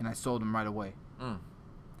 and I sold them right away.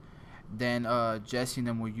 Then Jesse and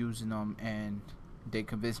them were using them, and they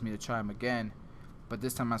convinced me to try them again, but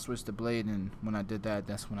this time I switched the blade, and when I did that,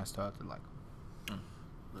 that's when I started to like them.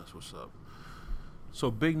 That's what's up. So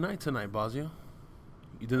big night tonight, Bazio.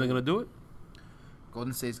 You think they're gonna do it?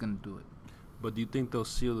 Golden State's gonna do it. But do you think they'll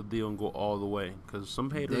seal the deal and go all the way? Because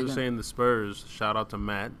some haters are saying the Spurs, shout out to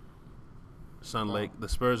Matt, Sun Lake, the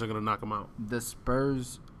Spurs are going to knock them out. The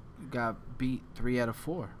Spurs got beat 3 out of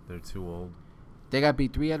 4. They're too old. They got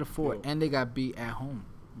beat 3 out of 4, and they got beat at home.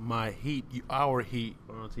 Our Heat are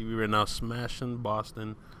on TV right now, smashing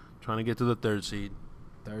Boston, trying to get to the 3rd seed.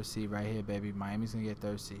 3rd seed right here, baby. Miami's going to get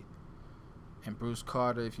 3rd seed. And Bruce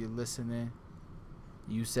Carter, if you're listening,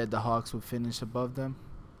 you said the Hawks would finish above them.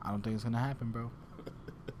 I don't think it's going to happen, bro.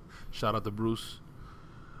 Shout out to Bruce.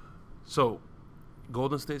 So,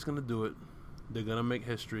 Golden State's going to do it. They're going to make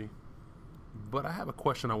history. But I have a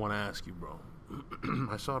question I want to ask you, bro.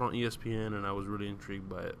 I saw it on ESPN, and I was really intrigued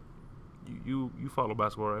by it. You follow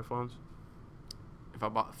basketball, right, Fonz? If I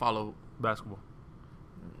follow basketball?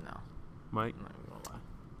 No. Mike? I'm not even going to lie.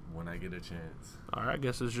 When I get a chance. All right, I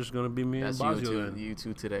guess it's just going to be me That's and Bazio then. You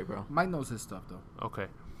two today, bro. Mike knows his stuff, though. Okay.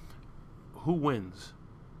 Who wins?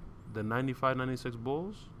 The 95-96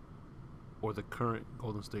 Bulls or the current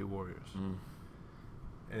Golden State Warriors?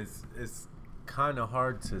 It's kind of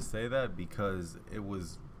hard to say that because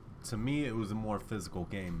to me it was a more physical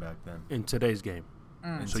game back then. In today's game.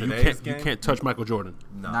 So you can't touch Michael Jordan.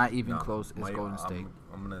 No, not even close. It's Golden State.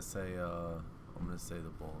 I'm gonna say the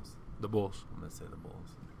Bulls. The Bulls. I'm gonna say the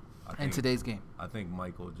Bulls. In today's game. I think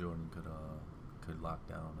Michael Jordan could lock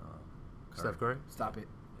down Steph Curry. Stop it.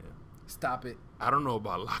 Stop it. I don't know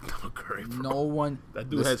about lockdown Curry, bro. No one. That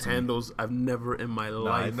dude has handles I've never in my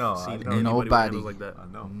life seen anybody with handles like that. I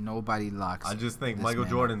know. Nobody locks. I just think Michael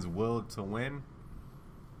Jordan's will to win,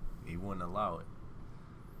 he wouldn't allow it.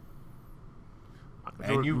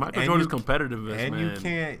 Michael Jordan's competitive, and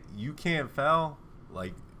man. you can't foul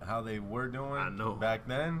like how they were doing I know. back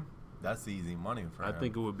then. That's easy money for him. I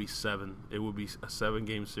think it would be 7. It would be a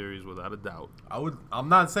 7-game series without a doubt. I'm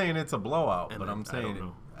not saying it's a blowout, but I'm I saying don't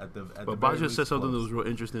know. But Baggio said something that was real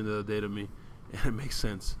interesting the other day to me, and it makes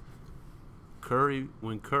sense.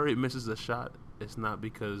 When Curry misses a shot, it's not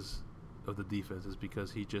because of the defense. It's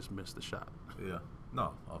because he just missed the shot. Yeah.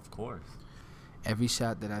 No, of course. Every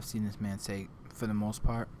shot that I've seen this man take, for the most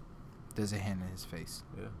part, there's a hand in his face.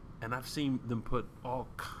 Yeah. And I've seen them put all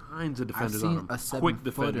kinds of defenders on him. Quick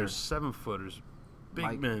defenders, 7-footers,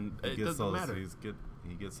 big men. It doesn't matter.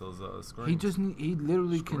 He gets those screens. He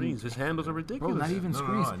literally screens. His handles are ridiculous. Bro, not even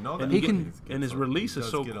screens. No, I know that. And his release is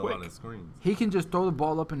so quick. A lot of screens. He can just throw the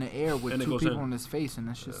ball up in the air with 2 people on his face, and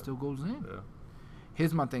that shit still goes in. Yeah.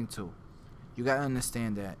 Here's my thing, too. You got to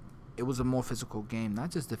understand that it was a more physical game,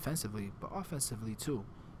 not just defensively, but offensively, too.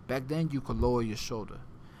 Back then, you could lower your shoulder.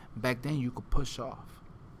 Back then, you could push off.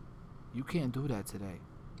 You can't do that today.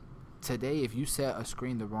 Today, if you set a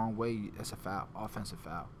screen the wrong way, that's a foul, offensive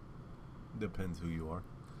foul. Depends who you are.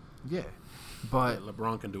 Yeah, but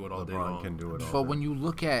LeBron can do it all day long. But when you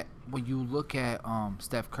look at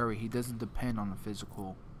Steph Curry, he doesn't depend on the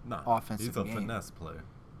physical offensive game. He's a finesse player.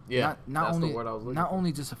 Yeah, not only the word I was looking not for.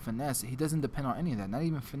 only just a finesse. He doesn't depend on any of that. Not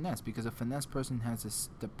even finesse, because a finesse person has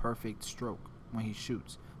the perfect stroke when he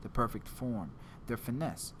shoots, the perfect form. They're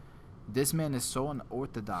finesse. This man is so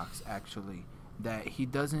unorthodox, actually, that he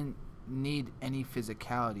doesn't need any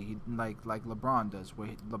physicality. Like LeBron does, where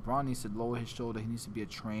LeBron needs to lower his shoulder. He needs to be a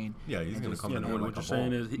train. Yeah, he's and gonna just- come Yeah, in no, there what like you're a saying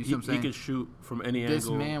ball. is You see what I'm he saying? can shoot from any This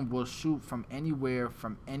angle. man will shoot from anywhere,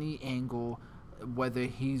 from any angle, whether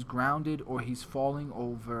he's grounded or he's falling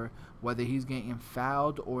over, whether he's getting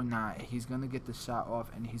fouled or not. He's gonna get the shot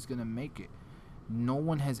off and he's gonna make it. No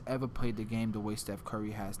one has ever played the game the way Steph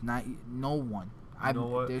Curry has. No one. You know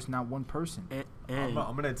what? There's not one person. And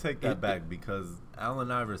I'm gonna take that back because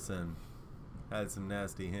Allen Iverson had some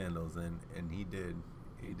nasty handles, and he did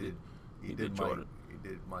Jordan.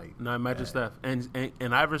 Mike. No, imagine Steph. And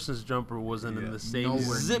Iverson's jumper wasn't in Yeah. the same Nowhere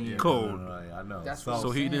zip near. code. I know. That's So what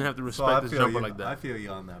I'm he didn't saying. have to So respect I his feel jumper you. like that. I feel you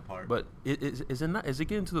on that part. But is it not? Is it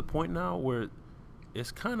getting to the point now where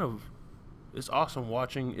it's kind of it's awesome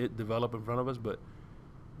watching it develop in front of us, but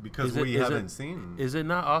because is it- we is haven't it- seen. is it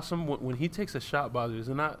not awesome when he takes a shot? By the way, is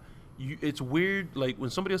it not? It's weird. Like when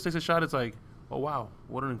somebody else takes a shot, it's like, oh wow,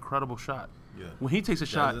 what an incredible shot. Yeah. When he takes a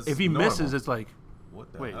shot, it's if he normal. misses, it's like,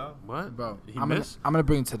 What the wait, hell? what? Bro, He I'm missed? gonna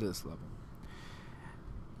bring it to this level.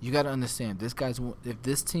 You got to understand, if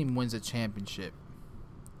this team wins a championship,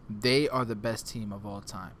 they are the best team of all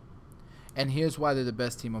time. And here's why they're the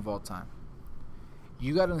best team of all time.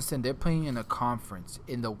 You got to understand, they're playing in a conference,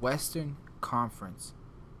 in the Western Conference,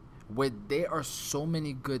 where there are so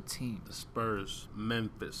many good The teams. Spurs,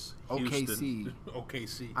 Memphis, OKC. Houston,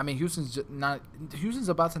 OKC. I mean, Houston's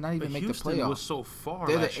about to not even But make Houston the playoffs. was so far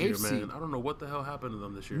They're the last year, eighth seed. man. I don't know what the hell happened to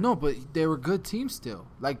them this year. No, but they were good teams still.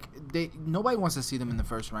 Like nobody wants to see them in the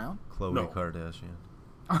first round. Khloe No. Kardashian.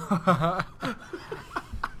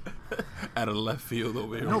 Out of left field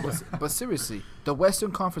over here. No, but seriously, the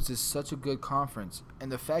Western Conference is such a good conference, and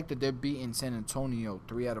the fact that they're beating San Antonio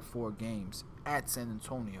 3 out of 4 games at San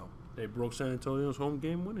Antonio. They broke San Antonio's home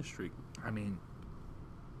game winning streak. I mean,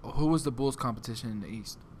 who was the Bulls' competition in the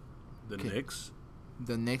East? The Okay. Knicks,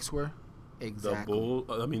 The Knicks were. Exactly. the Bull.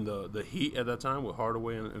 I mean the Heat at that time with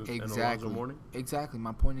Hardaway and Alonzo Exactly. Mourning. Exactly.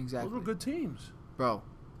 My point exactly. Those were good teams. Bro,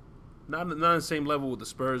 Not on the same level with the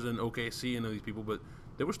Spurs and OKC and all these people, but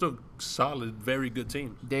they were still solid, very good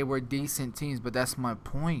teams. they were decent teams, but that's my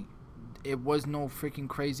point. It was no freaking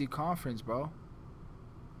crazy conference, bro.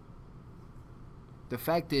 The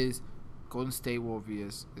fact is, Golden State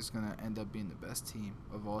Warriors is going to end up being the best team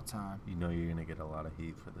of all time. You know you're gonna get a lot of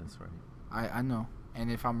heat for this, right? I know. And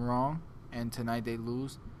if I'm wrong and tonight they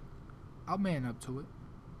lose, I'll man up to it.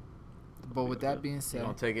 But with that being You said,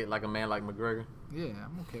 don't take it like a man like McGregor. yeah,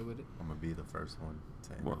 I'm okay with it. I'm gonna be the first one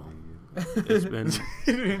to Well, interview you. It's been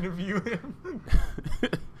Interview him.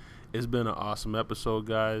 it's been an awesome episode,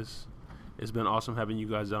 guys. It's been awesome having you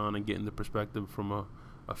guys on and getting the perspective from a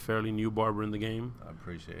fairly new barber in the game I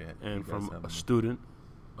appreciate it. and You guys from having a me. student.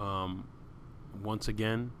 Once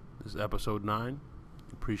again, this is episode 9.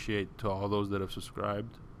 Appreciate to all those that have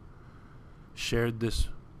subscribed, shared this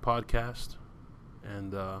podcast,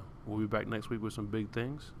 and we'll be back next week with some big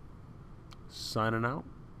things. Signing out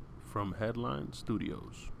from Headline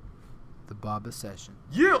Studios. The Barber Session.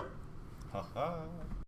 Yeah. Ha ha.